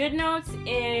 yeah. GoodNotes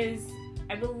is,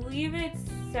 I believe it's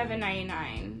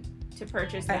 $7.99 to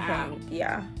purchase the app.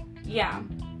 Yeah. Yeah.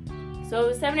 So it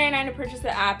was $7.99 to purchase the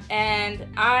app, and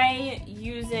I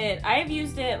use it. I've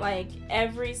used it like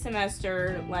every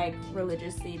semester, like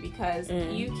religiously, because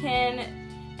you can.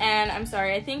 And I'm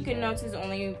sorry, I think GoodNotes is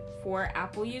only for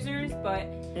Apple users, but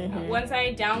once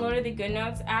I downloaded the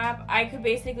GoodNotes app, I could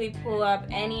basically pull up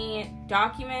any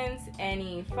documents,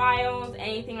 any files,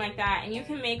 anything like that, and you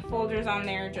can make folders on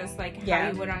there just like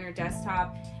how you would on your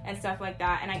desktop and stuff like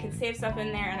that. And I can save stuff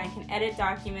in there, and I can edit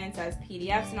documents as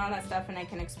PDFs and all that stuff, and I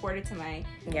can export it to my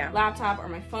laptop or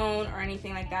my phone or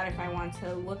anything like that if I want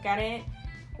to look at it,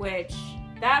 which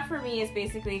that for me is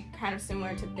basically kind of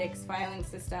similar to Bic's filing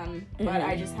system, but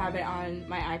I just have it on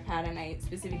my iPad, and I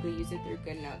specifically use it through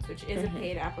GoodNotes, which is a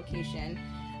paid application.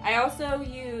 I also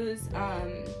use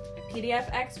PDF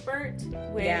Expert,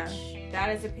 which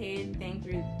that is a paid thing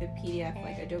through the PDF,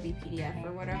 like Adobe PDF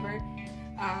or whatever.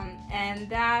 And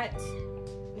that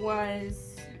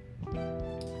was,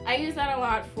 I use that a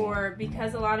lot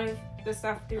because a lot of the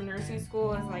stuff through nursing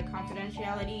school is like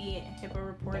confidentiality, HIPAA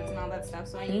reports, and all that stuff.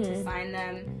 So I need to sign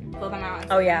them, fill them out, and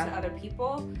send them to other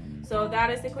people. So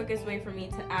that is the quickest way for me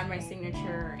to add my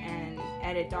signature and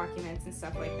edit documents and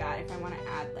stuff like that if I want to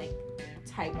add like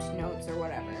typed notes or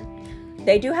whatever.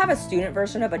 They do have a student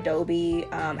version of Adobe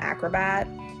Acrobat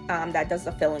that does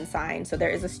the fill and sign. So there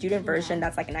is a student version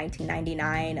that's like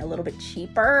 $19.99, a little bit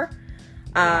cheaper,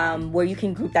 where you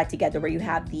can group that together, where you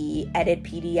have the edit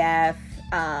PDF,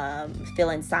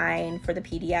 fill and sign for the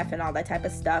PDF and all that type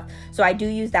of stuff. So I do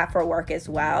use that for work as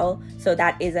well. So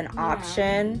that is an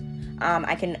option.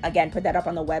 I can, again, put that up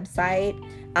on the website.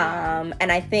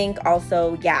 And I think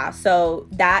also, so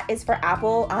that is for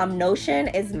Apple. Notion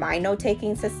is my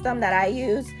note-taking system that I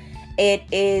use. It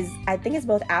is, I think it's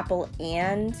both Apple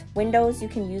and Windows. You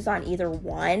can use on either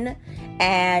one.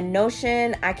 And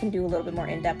Notion, I can do a little bit more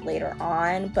in-depth later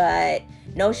on, but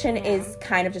Notion is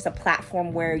kind of just a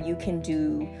platform where you can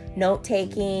do note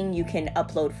taking, you can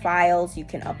upload files, you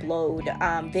can upload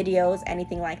videos,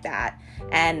 anything like that.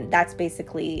 And that's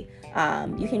basically,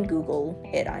 you can Google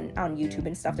it on YouTube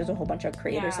and stuff. There's a whole bunch of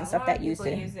creators and stuff that use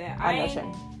it on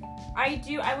Notion. I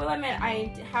will admit,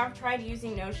 I have tried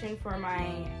using Notion for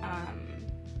my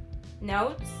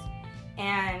notes,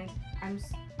 and I'm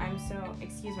so,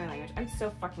 excuse my language, I'm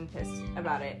so fucking pissed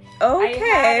about it. Okay. I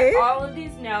had all of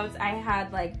these notes, I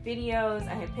had like videos,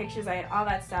 I had pictures, I had all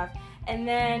that stuff, and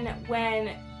then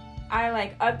when I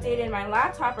like updated my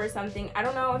laptop or something, I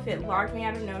don't know if it logged me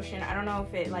out of Notion, I don't know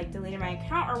if it like deleted my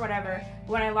account or whatever,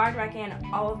 but when I logged back in,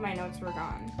 all of my notes were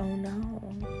gone. Oh no.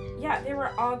 Yeah, they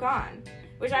were all gone.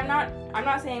 Which I'm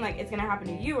not saying like it's gonna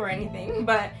happen to you or anything,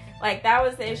 but like that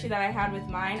was the issue that I had with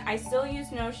mine. I still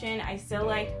use Notion. I still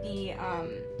like the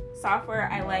software.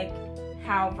 I like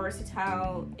how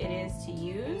versatile it is to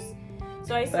use.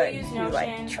 So I still use Notion.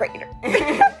 Like, traitor.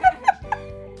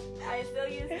 I still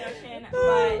use Notion,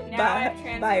 but now I've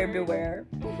transferred. Buyer beware.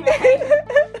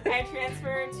 I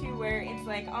transferred to where it's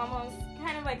like almost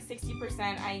kind of like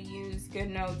 60% I use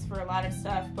GoodNotes for a lot of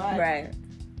stuff, but right.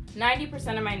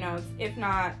 90% of my notes, if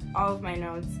not all of my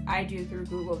notes, I do through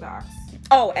Google Docs.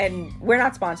 Oh, and we're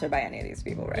not sponsored by any of these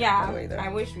people, right? Yeah, I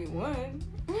wish we would.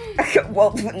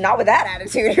 Well, not with that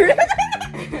attitude.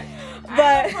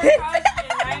 But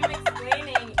I'm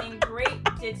explaining in great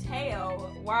detail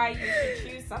why you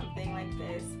should choose something like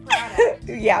this product.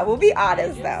 Yeah, we'll be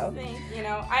honest though. Think,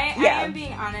 I am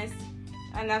being honest.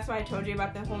 And that's why I told you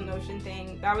about the whole Notion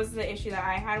thing. That was the issue that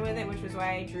I had with it, which was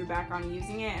why I drew back on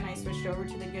using it and I switched over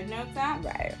to the GoodNotes app.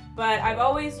 Right. But I've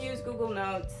always used Google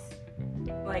Notes,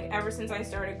 like, ever since I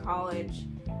started college,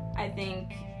 I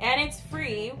think. And it's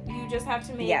free. You just have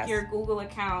to make your Google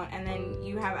account, and then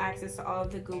you have access to all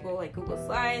of the Google, like Google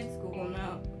Slides,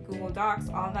 Google Docs,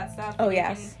 all of that stuff. Oh, and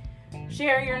yes. You can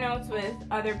share your notes with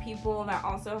other people that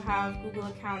also have Google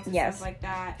accounts and stuff like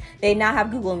that. They now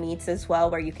have Google Meets as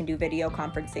well, where you can do video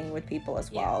conferencing with people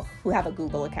as well who have a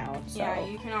Google account. So yeah,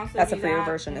 you can also that's do a freer that.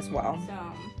 version as well.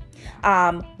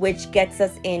 So, which gets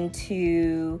us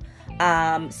into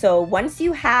so once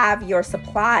you have your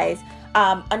supplies,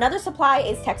 another supply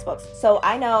is textbooks. So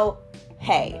I know,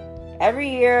 hey, every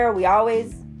year we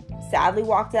always sadly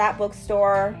walk to that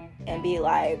bookstore and be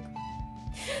like,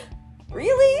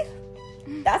 really?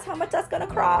 That's how much that's gonna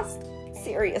cost?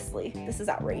 Seriously, this is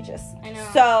outrageous. I know.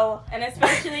 So, and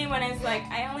especially when it's like,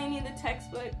 I only need the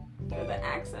textbook for the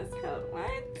access code.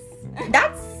 What?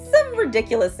 That's some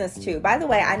ridiculousness too. By the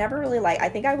way, I never really I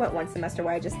think I went one semester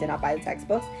where I just did not buy the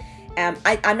textbooks.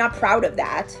 I'm not proud of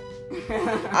that.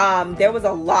 There was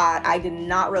a lot. I did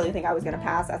not really think I was gonna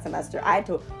pass that semester. I had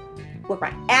to work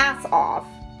my ass off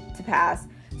to pass.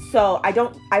 So I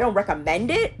don't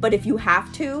recommend it, but if you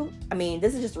have to, I mean,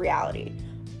 this is just reality.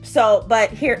 So,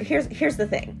 but here's the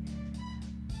thing.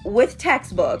 With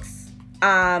textbooks,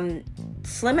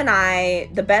 Slim and I,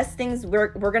 the best things, we're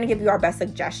going to give you our best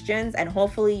suggestions, and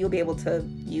hopefully you'll be able to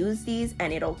use these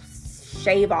and it'll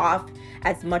shave off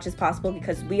as much as possible,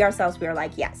 because we ourselves, we are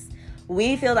like, yes,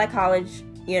 we feel that college,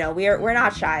 we're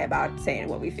not shy about saying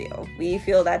what we feel. We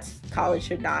feel that college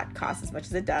should not cost as much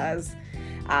as it does.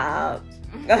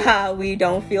 We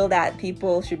don't feel that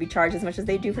people should be charged as much as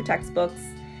they do for textbooks,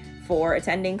 for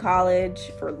attending college,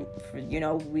 for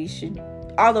we should,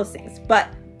 all those things. But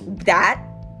that,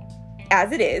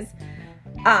 as it is,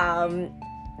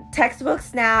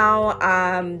 textbooks now,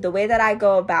 the way that I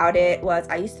go about it was,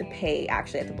 I used to pay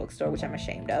actually at the bookstore, which I'm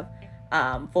ashamed of,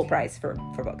 full price for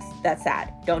books. That's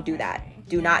sad. Don't do that.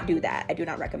 Do not do that. I do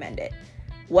not recommend it.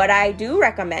 What I do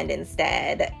recommend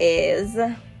instead is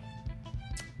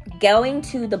going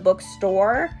to the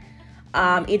bookstore,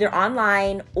 either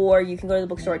online or you can go to the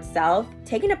bookstore itself,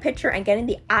 taking a picture and getting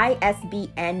the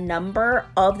ISBN number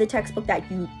of the textbook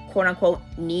that you quote unquote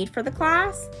need for the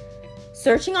class,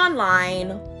 searching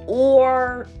online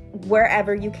or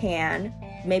wherever you can,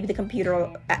 maybe the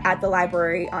computer at the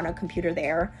library on a computer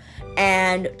there,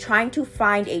 and trying to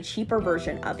find a cheaper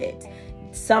version of it.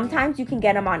 Sometimes you can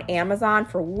get them on Amazon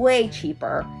for way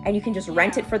cheaper, and you can just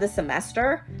rent it for the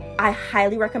semester. I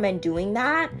highly recommend doing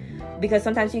that, because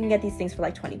sometimes you can get these things for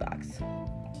like $20.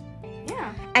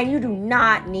 Yeah. And you do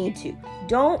not need to.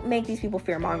 Don't make these people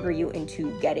fearmonger you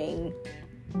into getting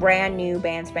brand new,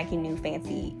 band spanking new,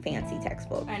 fancy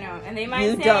textbooks. I know. And they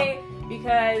might say,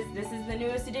 because this is the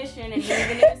newest edition and you're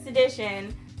the newest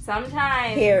edition,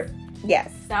 sometimes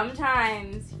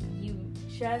you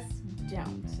just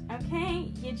don't.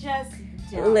 Okay? You just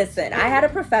don't. Listen, I had a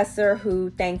professor who,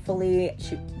 thankfully,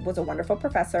 she was a wonderful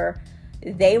professor.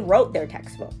 They wrote their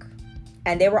textbook,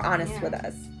 and they were honest with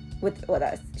us. with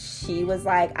us. She was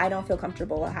like, I don't feel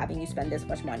comfortable having you spend this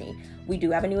much money. We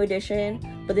do have a new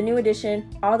edition, but the new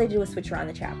edition, all they did was switch around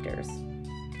the chapters.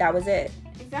 That was it.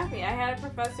 Exactly. I had a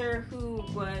professor who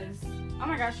was, oh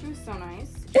my gosh, she was so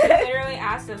nice. She literally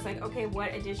asked us, like, okay,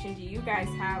 what edition do you guys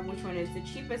have? Which one is the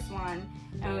cheapest one?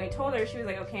 And when we told her, she was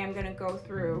like, okay, I'm going to go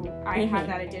through. I have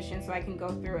that edition, so I can go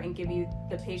through and give you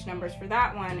the page numbers for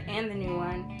that one and the new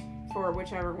one for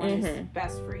whichever one is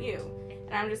best for you.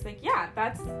 And I'm just like, yeah,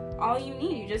 that's all you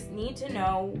need. You just need to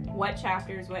know what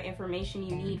chapters, what information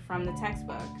you need from the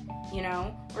textbook, you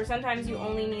know? Or sometimes you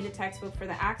only need a textbook for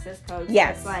the access code. So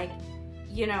yes. It's like,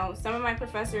 you know, some of my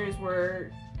professors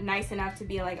were nice enough to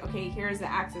be like, okay, here's the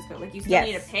access code. Like, you still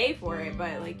need to pay for it,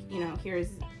 but, like, you know, here's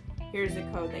the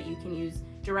code that you can use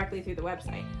directly through the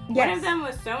website. Yes. One of them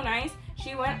was so nice.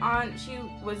 She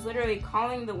was literally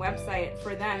calling the website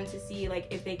for them to see, like,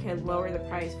 if they could lower the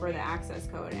price for the access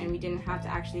code, and we didn't have to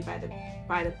actually buy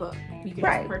the book. You could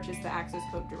just purchase the access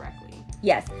code directly.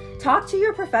 Yes. Talk to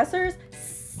your professors.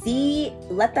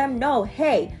 Let them know,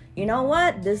 hey, you know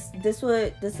what? This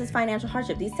is financial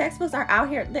hardship. These textbooks are out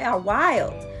here. They are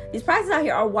wild. These prices out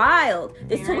here are wild.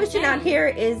 This tuition out here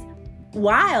is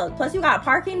wild. Plus, you got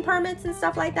parking permits and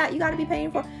stuff like that you got to be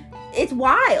paying for. It's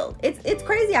wild. It's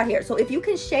crazy out here. So if you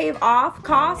can shave off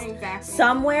costs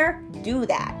somewhere, do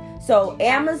that. So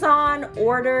Amazon,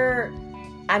 order.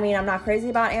 I mean, I'm not crazy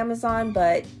about Amazon,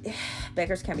 but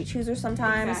beggars can be choosers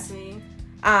sometimes. Exactly.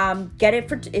 Get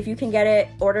it if you can get it,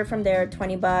 order from there,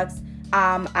 $20.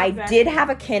 I did have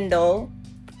a Kindle.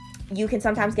 You can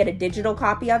sometimes get a digital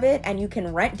copy of it, and you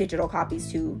can rent digital copies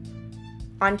too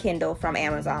on Kindle from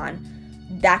Amazon.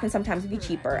 That can sometimes be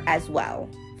cheaper as well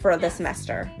for the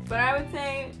semester. But I would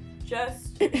say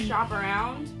just shop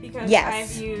around, because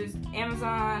I've used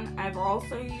Amazon. I've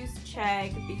also used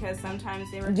Chegg, because sometimes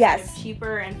they were kind of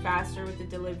cheaper and faster with the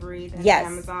delivery than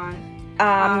Amazon.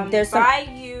 There's buy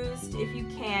used if you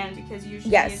can, because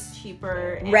usually it's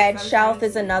cheaper. Red Shelf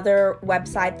is another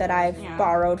website that I've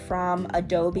borrowed from.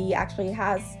 Adobe actually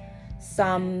has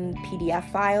some PDF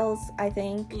files, I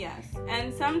think. Yes,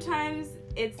 and sometimes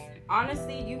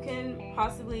honestly, you can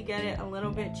possibly get it a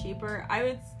little bit cheaper.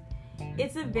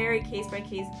 It's a very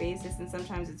case-by-case basis, and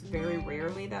sometimes it's very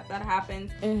rarely that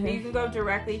happens. But you can go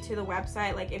directly to the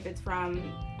website, like if it's from,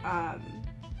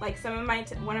 like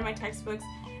one of my textbooks,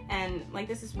 and like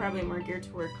this is probably more geared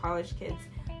toward college kids,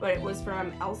 but it was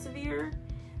from Elsevier.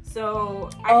 So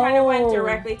I kind of went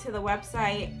directly to the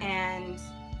website, and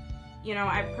you know,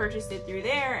 I purchased it through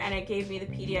there, and it gave me the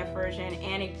PDF version,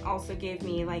 and it also gave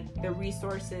me like the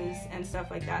resources and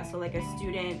stuff like that. So like a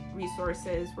student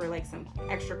resources were like some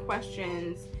extra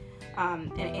questions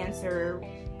and answer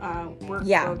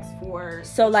workbooks for.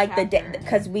 So like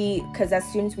because as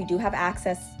students we do have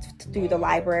access through the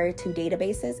library to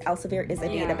databases. Elsevier is a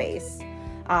database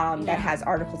that has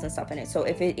articles and stuff in it. So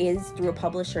if it is through a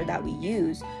publisher that we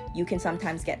use, you can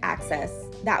sometimes get access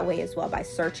that way as well by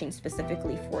searching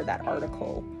specifically for that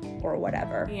article or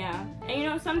whatever. Yeah. And you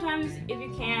know, sometimes if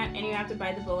you can't and you have to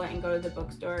buy the bullet and go to the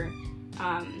bookstore,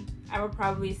 I would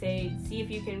probably say see if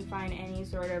you can find any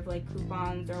sort of like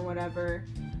coupons or whatever.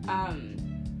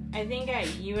 I think at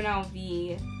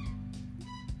UNLV,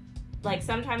 like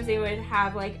sometimes they would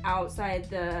have like outside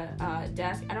the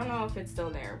desk, I don't know if it's still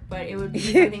there, but it would be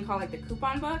something called like the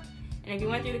coupon book. And if you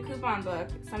went through the coupon book,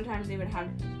 sometimes they would have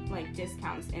like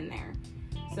discounts in there.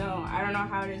 So I don't know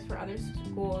how it is for other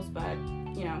schools, but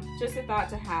you know, just a thought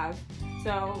to have.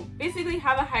 So basically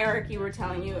how the hierarchy we're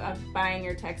telling you of buying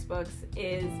your textbooks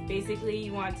is basically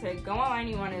you want to go online,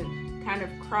 you want to kind of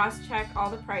cross-check all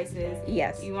the prices.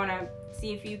 Yes. You want to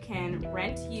see if you can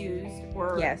rent used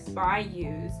or buy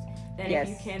used. Then if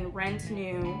you can rent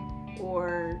new,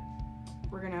 or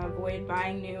we're going to avoid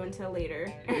buying new until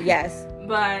later. Yes.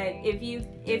 But if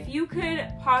you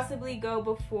could possibly go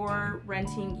before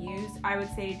renting used, I would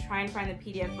say try and find the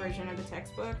PDF version of the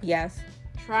textbook. Yes.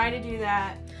 Try to do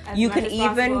that as you much can as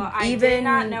even possible. I did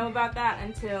not know about that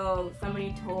until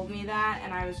somebody told me that,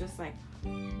 and I was just like,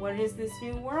 what is this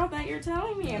new world that you're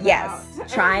telling me about? Yes,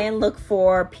 try and look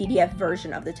for PDF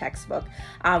version of the textbook.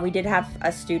 We did have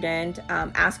a student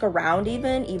ask around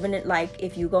even like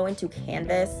if you go into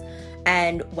Canvas,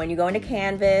 and when you go into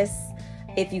Canvas,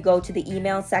 if you go to the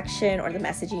email section or the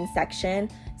messaging section,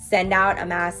 send out a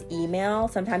mass email.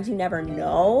 Sometimes you never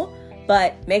know,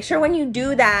 but make sure when you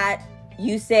do that,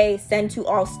 you say send to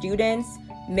all students.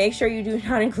 Make sure you do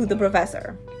not include the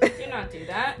professor. Do not do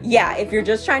that. Yeah, if you're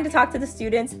just trying to talk to the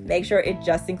students, make sure it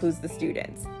just includes the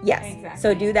students. Yes. Exactly.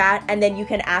 So do that, and then you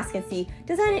can ask and see,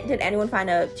 did anyone find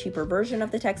a cheaper version of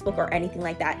the textbook or anything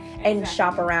like that, and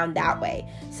shop around that way.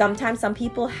 Sometimes some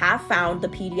people have found the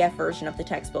PDF version of the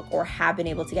textbook or have been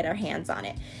able to get their hands on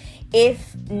it.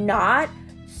 If not,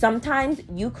 sometimes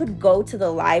you could go to the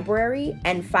library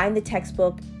and find the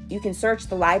textbook. You can search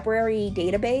the library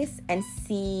database and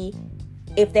see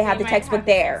if they have the textbook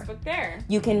there.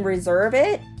 You can reserve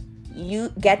it, you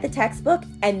get the textbook,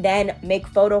 and then make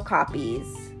photocopies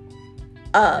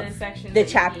of the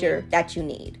chapter that you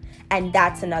need. And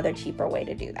that's another cheaper way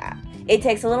to do that. It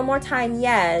takes a little more time,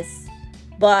 yes,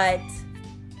 but,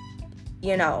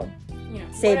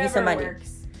 save you some money.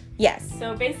 Works. Yes.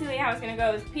 So basically how it's going to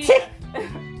go is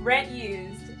PDF, rent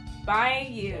used, buy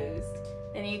used,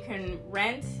 then you can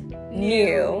rent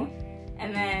new.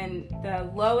 And then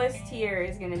the lowest tier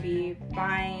is going to be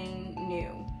buying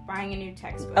a new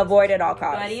textbook. Avoid at all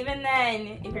costs. But even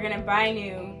then, if you're going to buy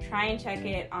new, try and check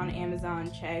it on Amazon,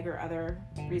 Chegg, or other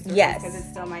resources. Yes. Because it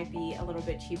still might be a little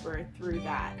bit cheaper through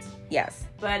that. Yes.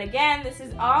 But again, this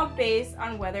is all based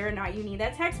on whether or not you need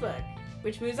that textbook.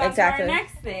 Which moves on to our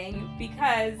next thing.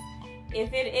 Because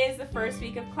if it is the first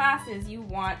week of classes, you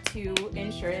want to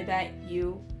ensure that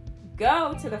you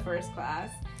go to the first class.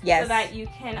 Yes. So that you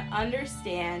can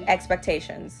understand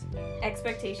expectations,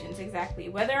 exactly.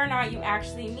 Whether or not you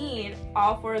actually need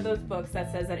all 4 of those books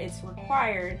that says that it's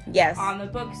required on the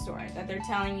bookstore, that they're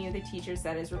telling you the teacher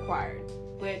said is required.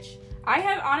 Which I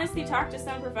have honestly talked to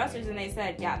some professors and they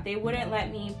said, yeah, they wouldn't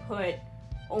let me put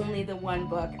only the one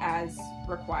book as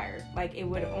required. Like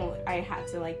I had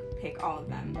to pick all of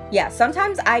them. Yeah,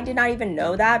 sometimes I did not even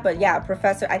know that, but yeah,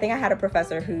 I think I had a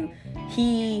professor who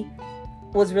he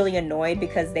was really annoyed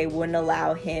because they wouldn't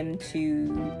allow him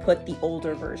to put the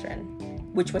older version,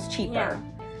 which was cheaper. Yeah.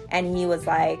 And he was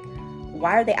like,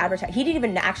 why are they advertising? He didn't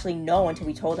even actually know until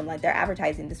we told him, they're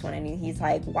advertising this one. And he's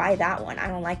like, why that one? I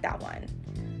don't like that one.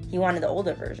 He wanted the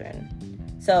older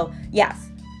version. So, yes,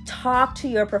 talk to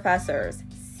your professors.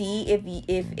 See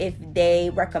if they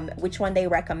recommend, which one they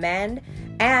recommend.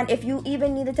 And if you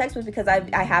even need the textbook, because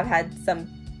I have had some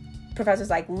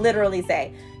professors literally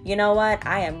say, you know what,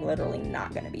 I am literally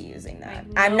not going to be using that.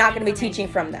 I'm not going to be teaching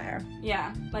from there.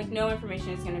 Yeah, no information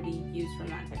is going to be used from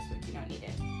that textbook. You don't need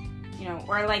it.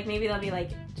 Or maybe they'll be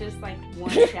just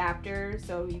one chapter,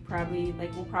 so you probably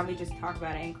we'll probably just talk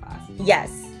about it in class.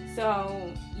 Yes.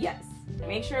 So yes,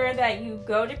 make sure that you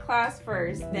go to class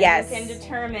first. Then you can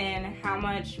determine how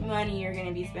much money you're going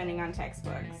to be spending on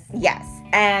textbooks. Yes,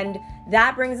 and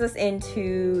that brings us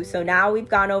into, so now we've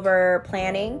gone over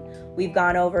planning, we've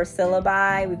gone over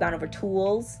syllabi, we've gone over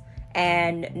tools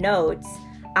and notes.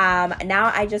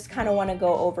 Now I just kind of want to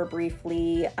go over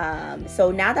briefly.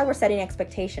 So now that we're setting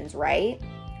expectations, right?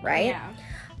 Yeah.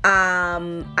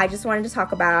 I just wanted to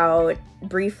talk about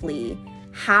briefly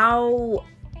how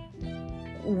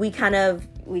we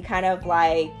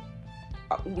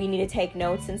need to take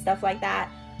notes and stuff like that.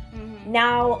 Mm-hmm.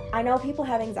 Now, I know people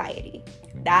have anxiety.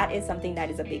 That is something that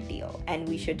is a big deal, and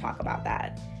we should talk about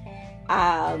that.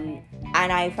 And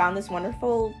I found this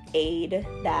wonderful aid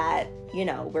that,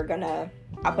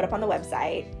 I'll put up on the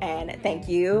website, and thank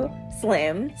you,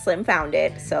 Slim. Slim found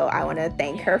it, so I want to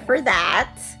thank her for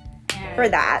that.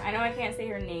 I know I can't say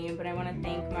her name, but I want to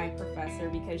thank my professor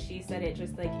because she said it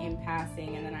just in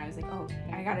passing, and then I was like, oh,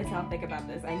 I gotta tell Thick about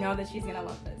this. I know that she's gonna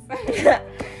love this.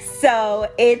 So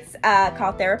it's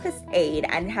called Therapist Aid,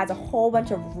 and it has a whole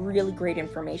bunch of really great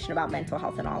information about mental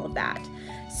health and all of that.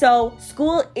 So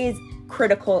school is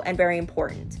critical and very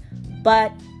important,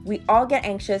 but we all get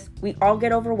anxious, we all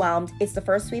get overwhelmed. It's the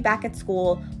first week back at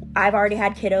school. I've already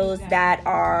had kiddos that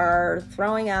are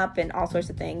throwing up and all sorts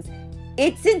of things.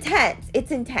 It's intense.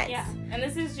 Yeah, and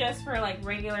this is just for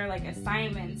regular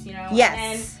assignments,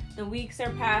 Yes. And the weeks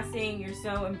are passing. You're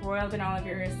so embroiled in all of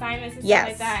your assignments and stuff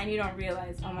like that, and you don't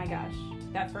realize, oh my gosh,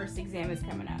 that first exam is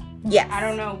coming up. Yes. I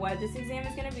don't know what this exam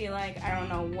is gonna be like. I don't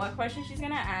know what questions she's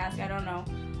gonna ask. I don't know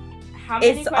how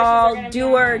many questions are gonna be. It's all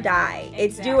do or die. Exactly.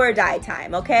 It's do or die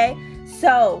time. Okay,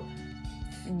 so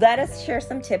let us share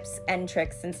some tips and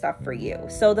tricks and stuff for you.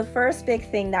 So the first big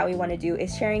thing that we want to do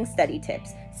is sharing study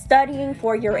tips. Studying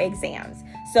for your exams.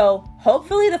 So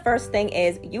hopefully the first thing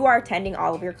is you are attending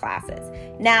all of your classes.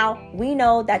 Now, we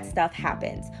know that stuff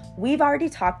happens. We've already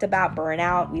talked about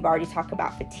burnout. We've already talked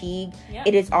about fatigue. Yep.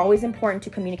 It is always important to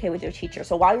communicate with your teacher.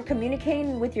 So while you're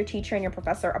communicating with your teacher and your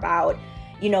professor about,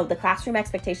 the classroom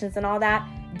expectations and all that,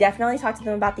 definitely talk to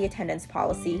them about the attendance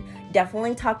policy.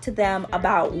 Definitely talk to them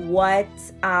about what,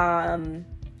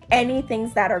 any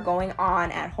things that are going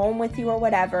on at home with you or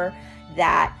whatever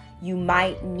that you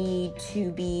might need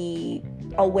to be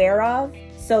aware of,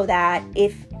 so that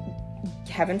if,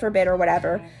 heaven forbid or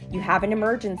whatever, you have an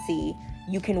emergency,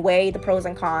 you can weigh the pros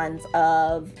and cons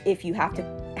of if you have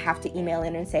to email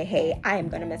in and say, hey, I am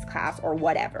going to miss class or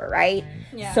whatever, right?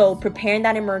 Yes. So preparing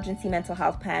that emergency mental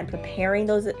health plan, preparing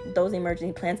those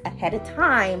emergency plans ahead of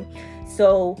time,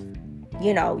 so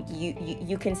you know,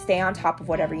 you can stay on top of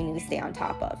whatever you need to stay on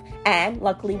top of. And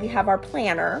luckily we have our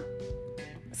planner.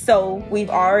 So we've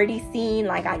already seen,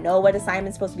 like, I know what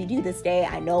assignment's supposed to be due this day.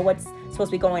 I know what's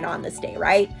supposed to be going on this day,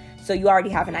 right? So you already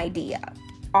have an idea.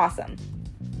 Awesome.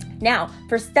 Now,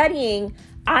 for studying,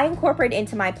 I incorporate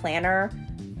into my planner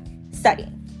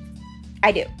studying.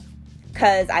 I do.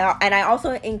 Because I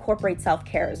also incorporate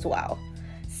self-care as well.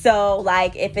 So,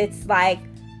 like, if it's like,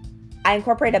 I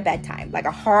incorporate a bedtime, like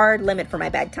a hard limit for my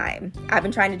bedtime. I've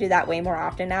been trying to do that way more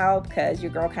often now because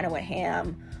your girl kind of went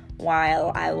ham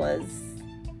while I was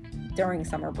during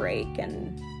summer break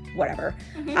and whatever.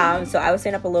 So I was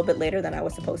staying up a little bit later than I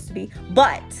was supposed to be,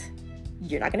 but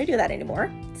you're not going to do that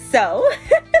anymore. So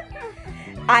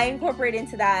I incorporate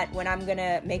into that when I'm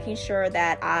making sure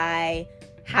that I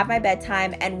have my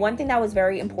bedtime. And one thing that was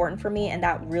very important for me, and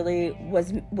that really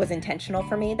was intentional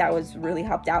for me, that was really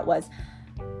helped out, was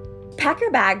pack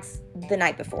your bags the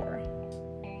night before.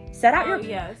 Set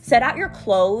out your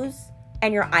clothes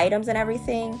and your items and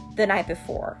everything the night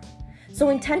before. So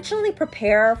intentionally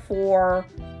prepare for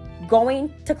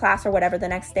going to class or whatever the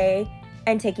next day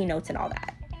and taking notes and all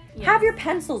that. Yes. Have your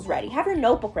pencils ready. Have your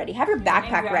notebook ready. Have your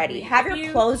backpack ready. Have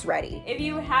your clothes ready. If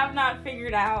you have not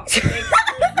figured out Nick's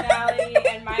personality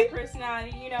and my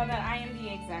personality, you know that I am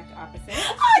the exact opposite.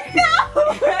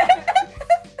 Oh,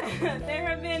 no! There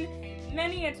have been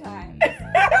many a time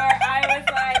where I was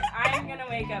like, I'm gonna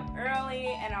wake up early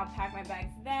and I'll pack my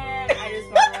bags then. I just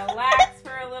want to relax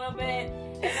for a little bit,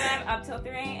 and then I'm up till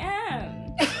 3 a.m.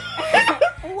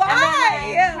 Why?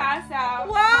 And then I pass out.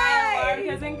 Why? My alarm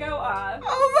doesn't go off.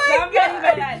 Oh my Somebody God.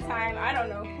 by that time, I don't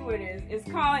know who it is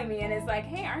calling me and it's like,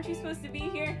 hey, aren't you supposed to be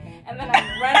here? And then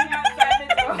I'm running outside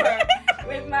the door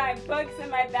with my books and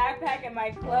my backpack and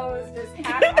my clothes just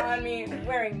half on me,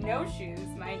 wearing no shoes,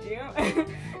 mind you.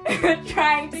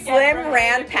 Trying to get Slim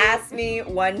ran past me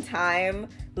one time.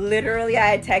 Literally, I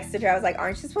had texted her. I was like,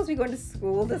 aren't you supposed to be going to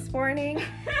school this morning?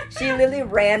 She literally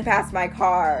ran past my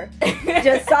car.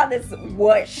 Just saw this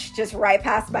whoosh just right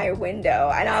past my window.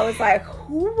 And I was like,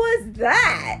 who was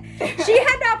that? She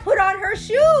had not put on her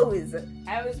shoes.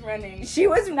 I was running. She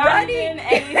was not running. in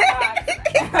any socks.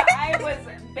 I was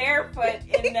barefoot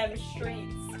in them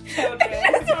streets. Children.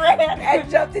 Just ran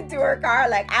and jumped into her car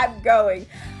like, I'm going.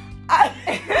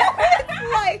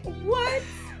 It's like, what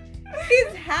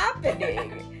is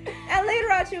happening? And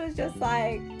later on, she was just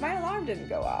like, my alarm didn't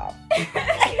go off. And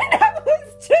I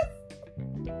was just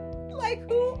like,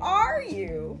 who are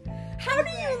you? How do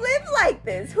you live like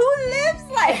this? Who lives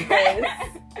like this?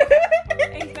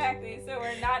 Exactly. So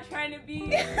we're not trying to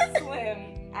be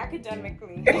Slim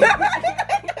academically.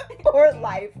 Or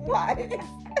life-wise.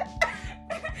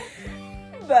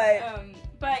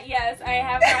 But yes, I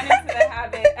have gone into the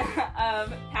habit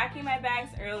of packing my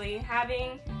bags early,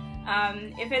 having,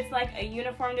 if it's like a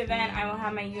uniformed event, I will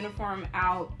have my uniform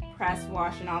out, press,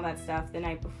 wash, and all that stuff the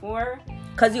night before.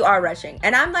 Because you are rushing.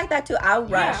 And I'm like that too. I'll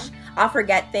rush. Yeah. I'll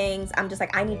forget things. I'm just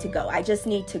like, I need to go. I just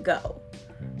need to go.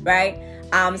 Right?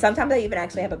 Sometimes I even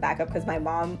actually have a backup because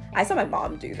I saw my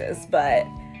mom do this, but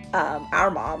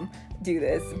our mom do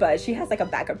this, but she has like a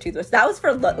backup toothbrush. That was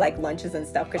for like lunches and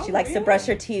stuff because she likes to brush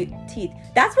her teeth.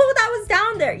 That's what that was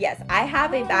down there. Yes, I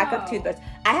have a backup toothbrush.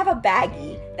 I have a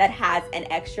baggie that has an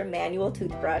extra manual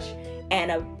toothbrush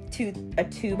and a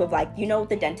tube of, like, you know,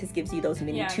 the dentist gives you those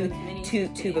mini tube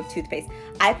of toothpaste.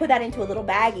 I put that into a little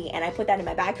baggie and I put that in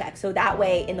my backpack. So that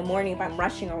way in the morning, if I'm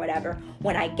rushing or whatever,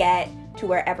 when I get to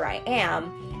wherever I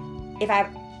am, if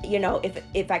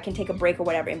I can take a break or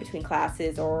whatever in between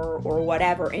classes or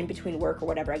whatever, in between work or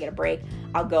whatever, I get a break,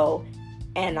 I'll go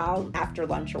and after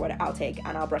lunch or whatever,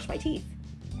 I'll brush my teeth.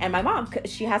 And my mom,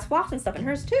 she has floss and stuff in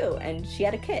hers too. And she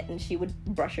had a kit and she would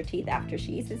brush her teeth after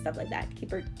she eats and stuff like that to keep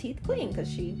her teeth clean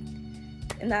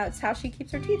and that's how she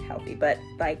keeps her teeth healthy. But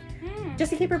like,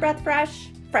 just to keep her breath fresh,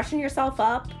 freshen yourself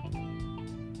up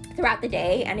throughout the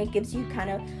day, and it gives you kind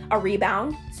of a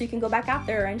rebound so you can go back out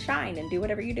there and shine and do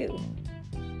whatever you do.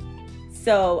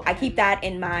 So I keep that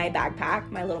in my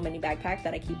backpack, my little mini backpack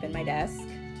that I keep in my desk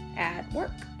at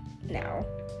work now.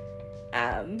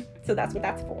 So that's what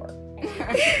that's for.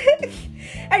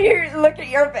 And you look at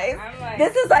your face. I'm like,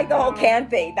 this is like the whole can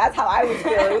thing. That's how I was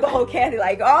feeling with the whole can thing.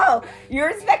 Like, oh, you're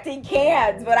expecting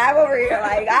cans, but I'm over here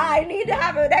like, I need to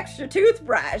have an extra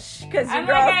toothbrush because you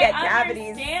girls get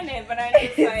cavities. I understand it, but I'm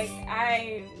just like,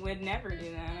 I would never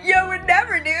do that. You would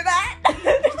never do that.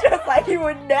 Just like you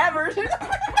would never do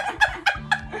that.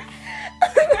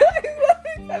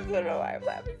 I don't know why I'm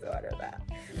laughing so hard at that.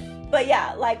 But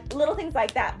yeah, like little things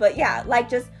like that. But yeah, like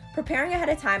just preparing ahead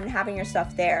of time and having your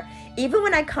stuff there. Even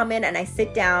when I come in and I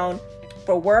sit down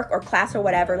for work or class or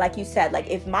whatever, like you said, like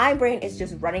if my brain is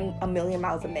just running a million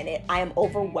miles a minute, I am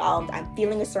overwhelmed, I'm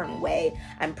feeling a certain way,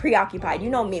 I'm preoccupied. You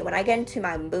know me, when I get into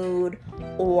my mood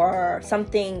or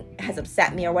something has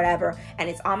upset me or whatever, and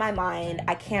it's on my mind,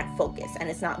 I can't focus and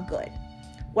it's not good.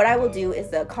 What I will do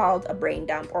is called a brain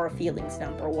dump or a feelings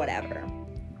dump or whatever.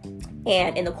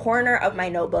 And in the corner of my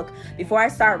notebook, before I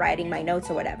start writing my notes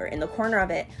or whatever, in the corner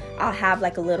of it, I'll have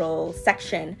like a little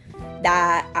section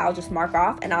that I'll just mark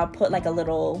off, and I'll put like a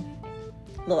little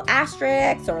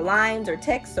asterisks or lines or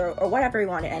ticks or whatever you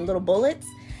want it, and little bullets.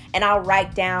 And I'll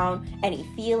write down any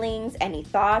feelings, any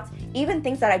thoughts, even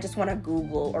things that I just want to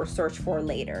Google or search for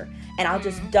later. And I'll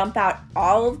just dump out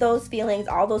all of those feelings,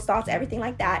 all those thoughts, everything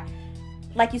like that.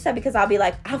 Like you said, because I'll be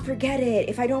like, I'll forget it.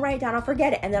 If I don't write it down, I'll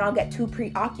forget it. And then I'll get too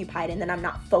preoccupied, and then I'm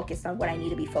not focused on what I need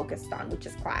to be focused on, which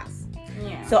is class.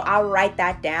 Yeah. So I'll write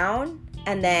that down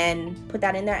and then put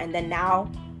that in there. And then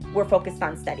now we're focused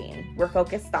on studying. We're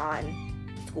focused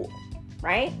on school,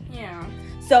 right? Yeah.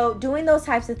 So doing those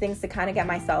types of things to kind of get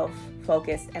myself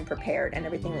focused and prepared and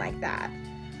everything like that.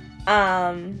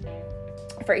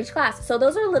 For each class. So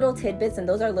those are little tidbits, and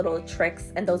those are little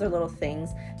tricks, and those are little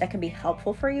things that can be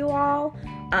helpful for you all.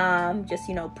 Just,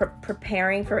 you know,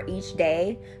 preparing for each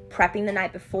day, prepping the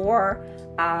night before,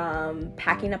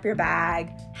 packing up your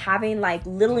bag, having like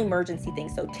little emergency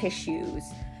things. So tissues,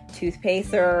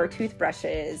 toothpaste or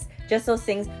toothbrushes, just those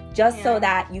things, so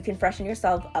that you can freshen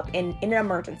yourself up in an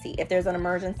emergency. If there's an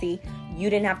emergency,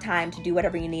 you didn't have time to do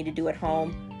whatever you need to do at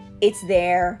home, it's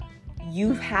there,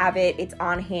 you have it, it's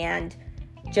on hand,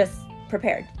 just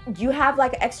prepared. You have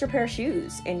like an extra pair of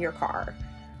shoes in your car,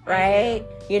 right?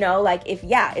 You know, like if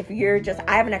you're just,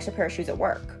 I have an extra pair of shoes at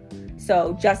work.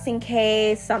 So just in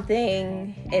case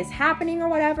something is happening or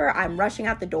whatever, I'm rushing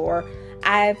out the door,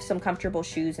 I have some comfortable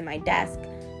shoes in my desk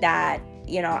that,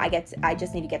 you know, I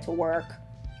just need to get to work.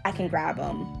 I can grab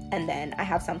them, and then I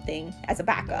have something as a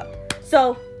backup.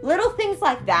 So little things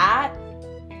like that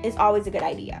is always a good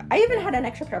idea. I even had an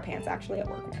extra pair of pants actually at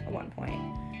work at one point.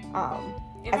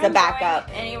 As a backup.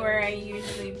 Anywhere, I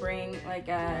usually bring like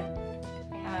a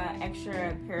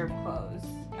extra pair of clothes.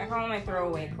 I call them my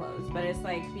throwaway clothes, but it's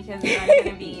like because if I'm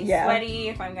gonna be sweaty,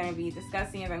 if I'm gonna be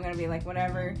disgusting, if I'm gonna be like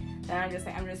whatever, then I'm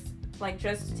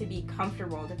just to be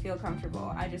comfortable, to feel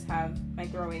comfortable. I just have my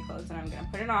throwaway clothes, and I'm gonna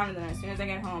put it on, and then as soon as I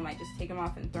get home, I just take them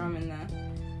off and throw them in the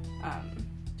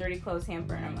dirty clothes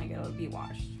hamper, and I'm like, it'll be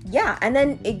washed. Yeah, and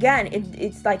then again,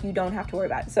 it's like you don't have to worry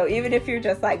about it. So even if you're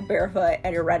just like barefoot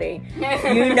and you're ready,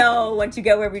 you know, once you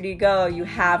get wherever you need to go, you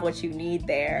have what you need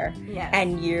there. Yes.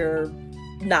 And you're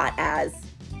not as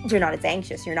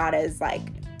anxious, you're not as like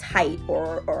tight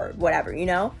or whatever, you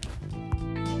know?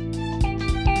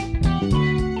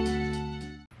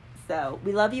 So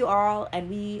we love you all, and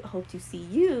we hope to see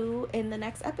you in the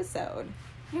next episode.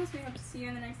 Yes, we hope to see you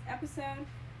in the next episode.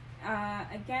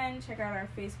 Again, check out our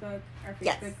Facebook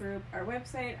group, our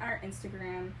website, our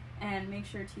Instagram, and make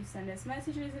sure to send us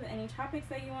messages of any topics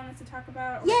that you want us to talk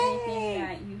about, or anything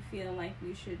that you feel like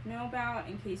we should know about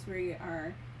in case we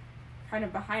are kind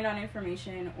of behind on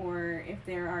information, or if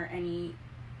there are any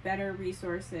better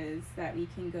resources that we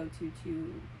can go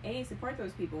to support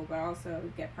those people, but also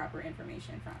get proper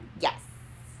information from. Yes.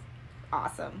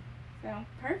 Awesome. So,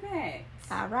 perfect.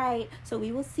 All right. So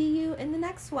we will see you in the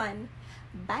next one.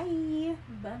 Bye.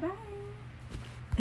 Bye-bye.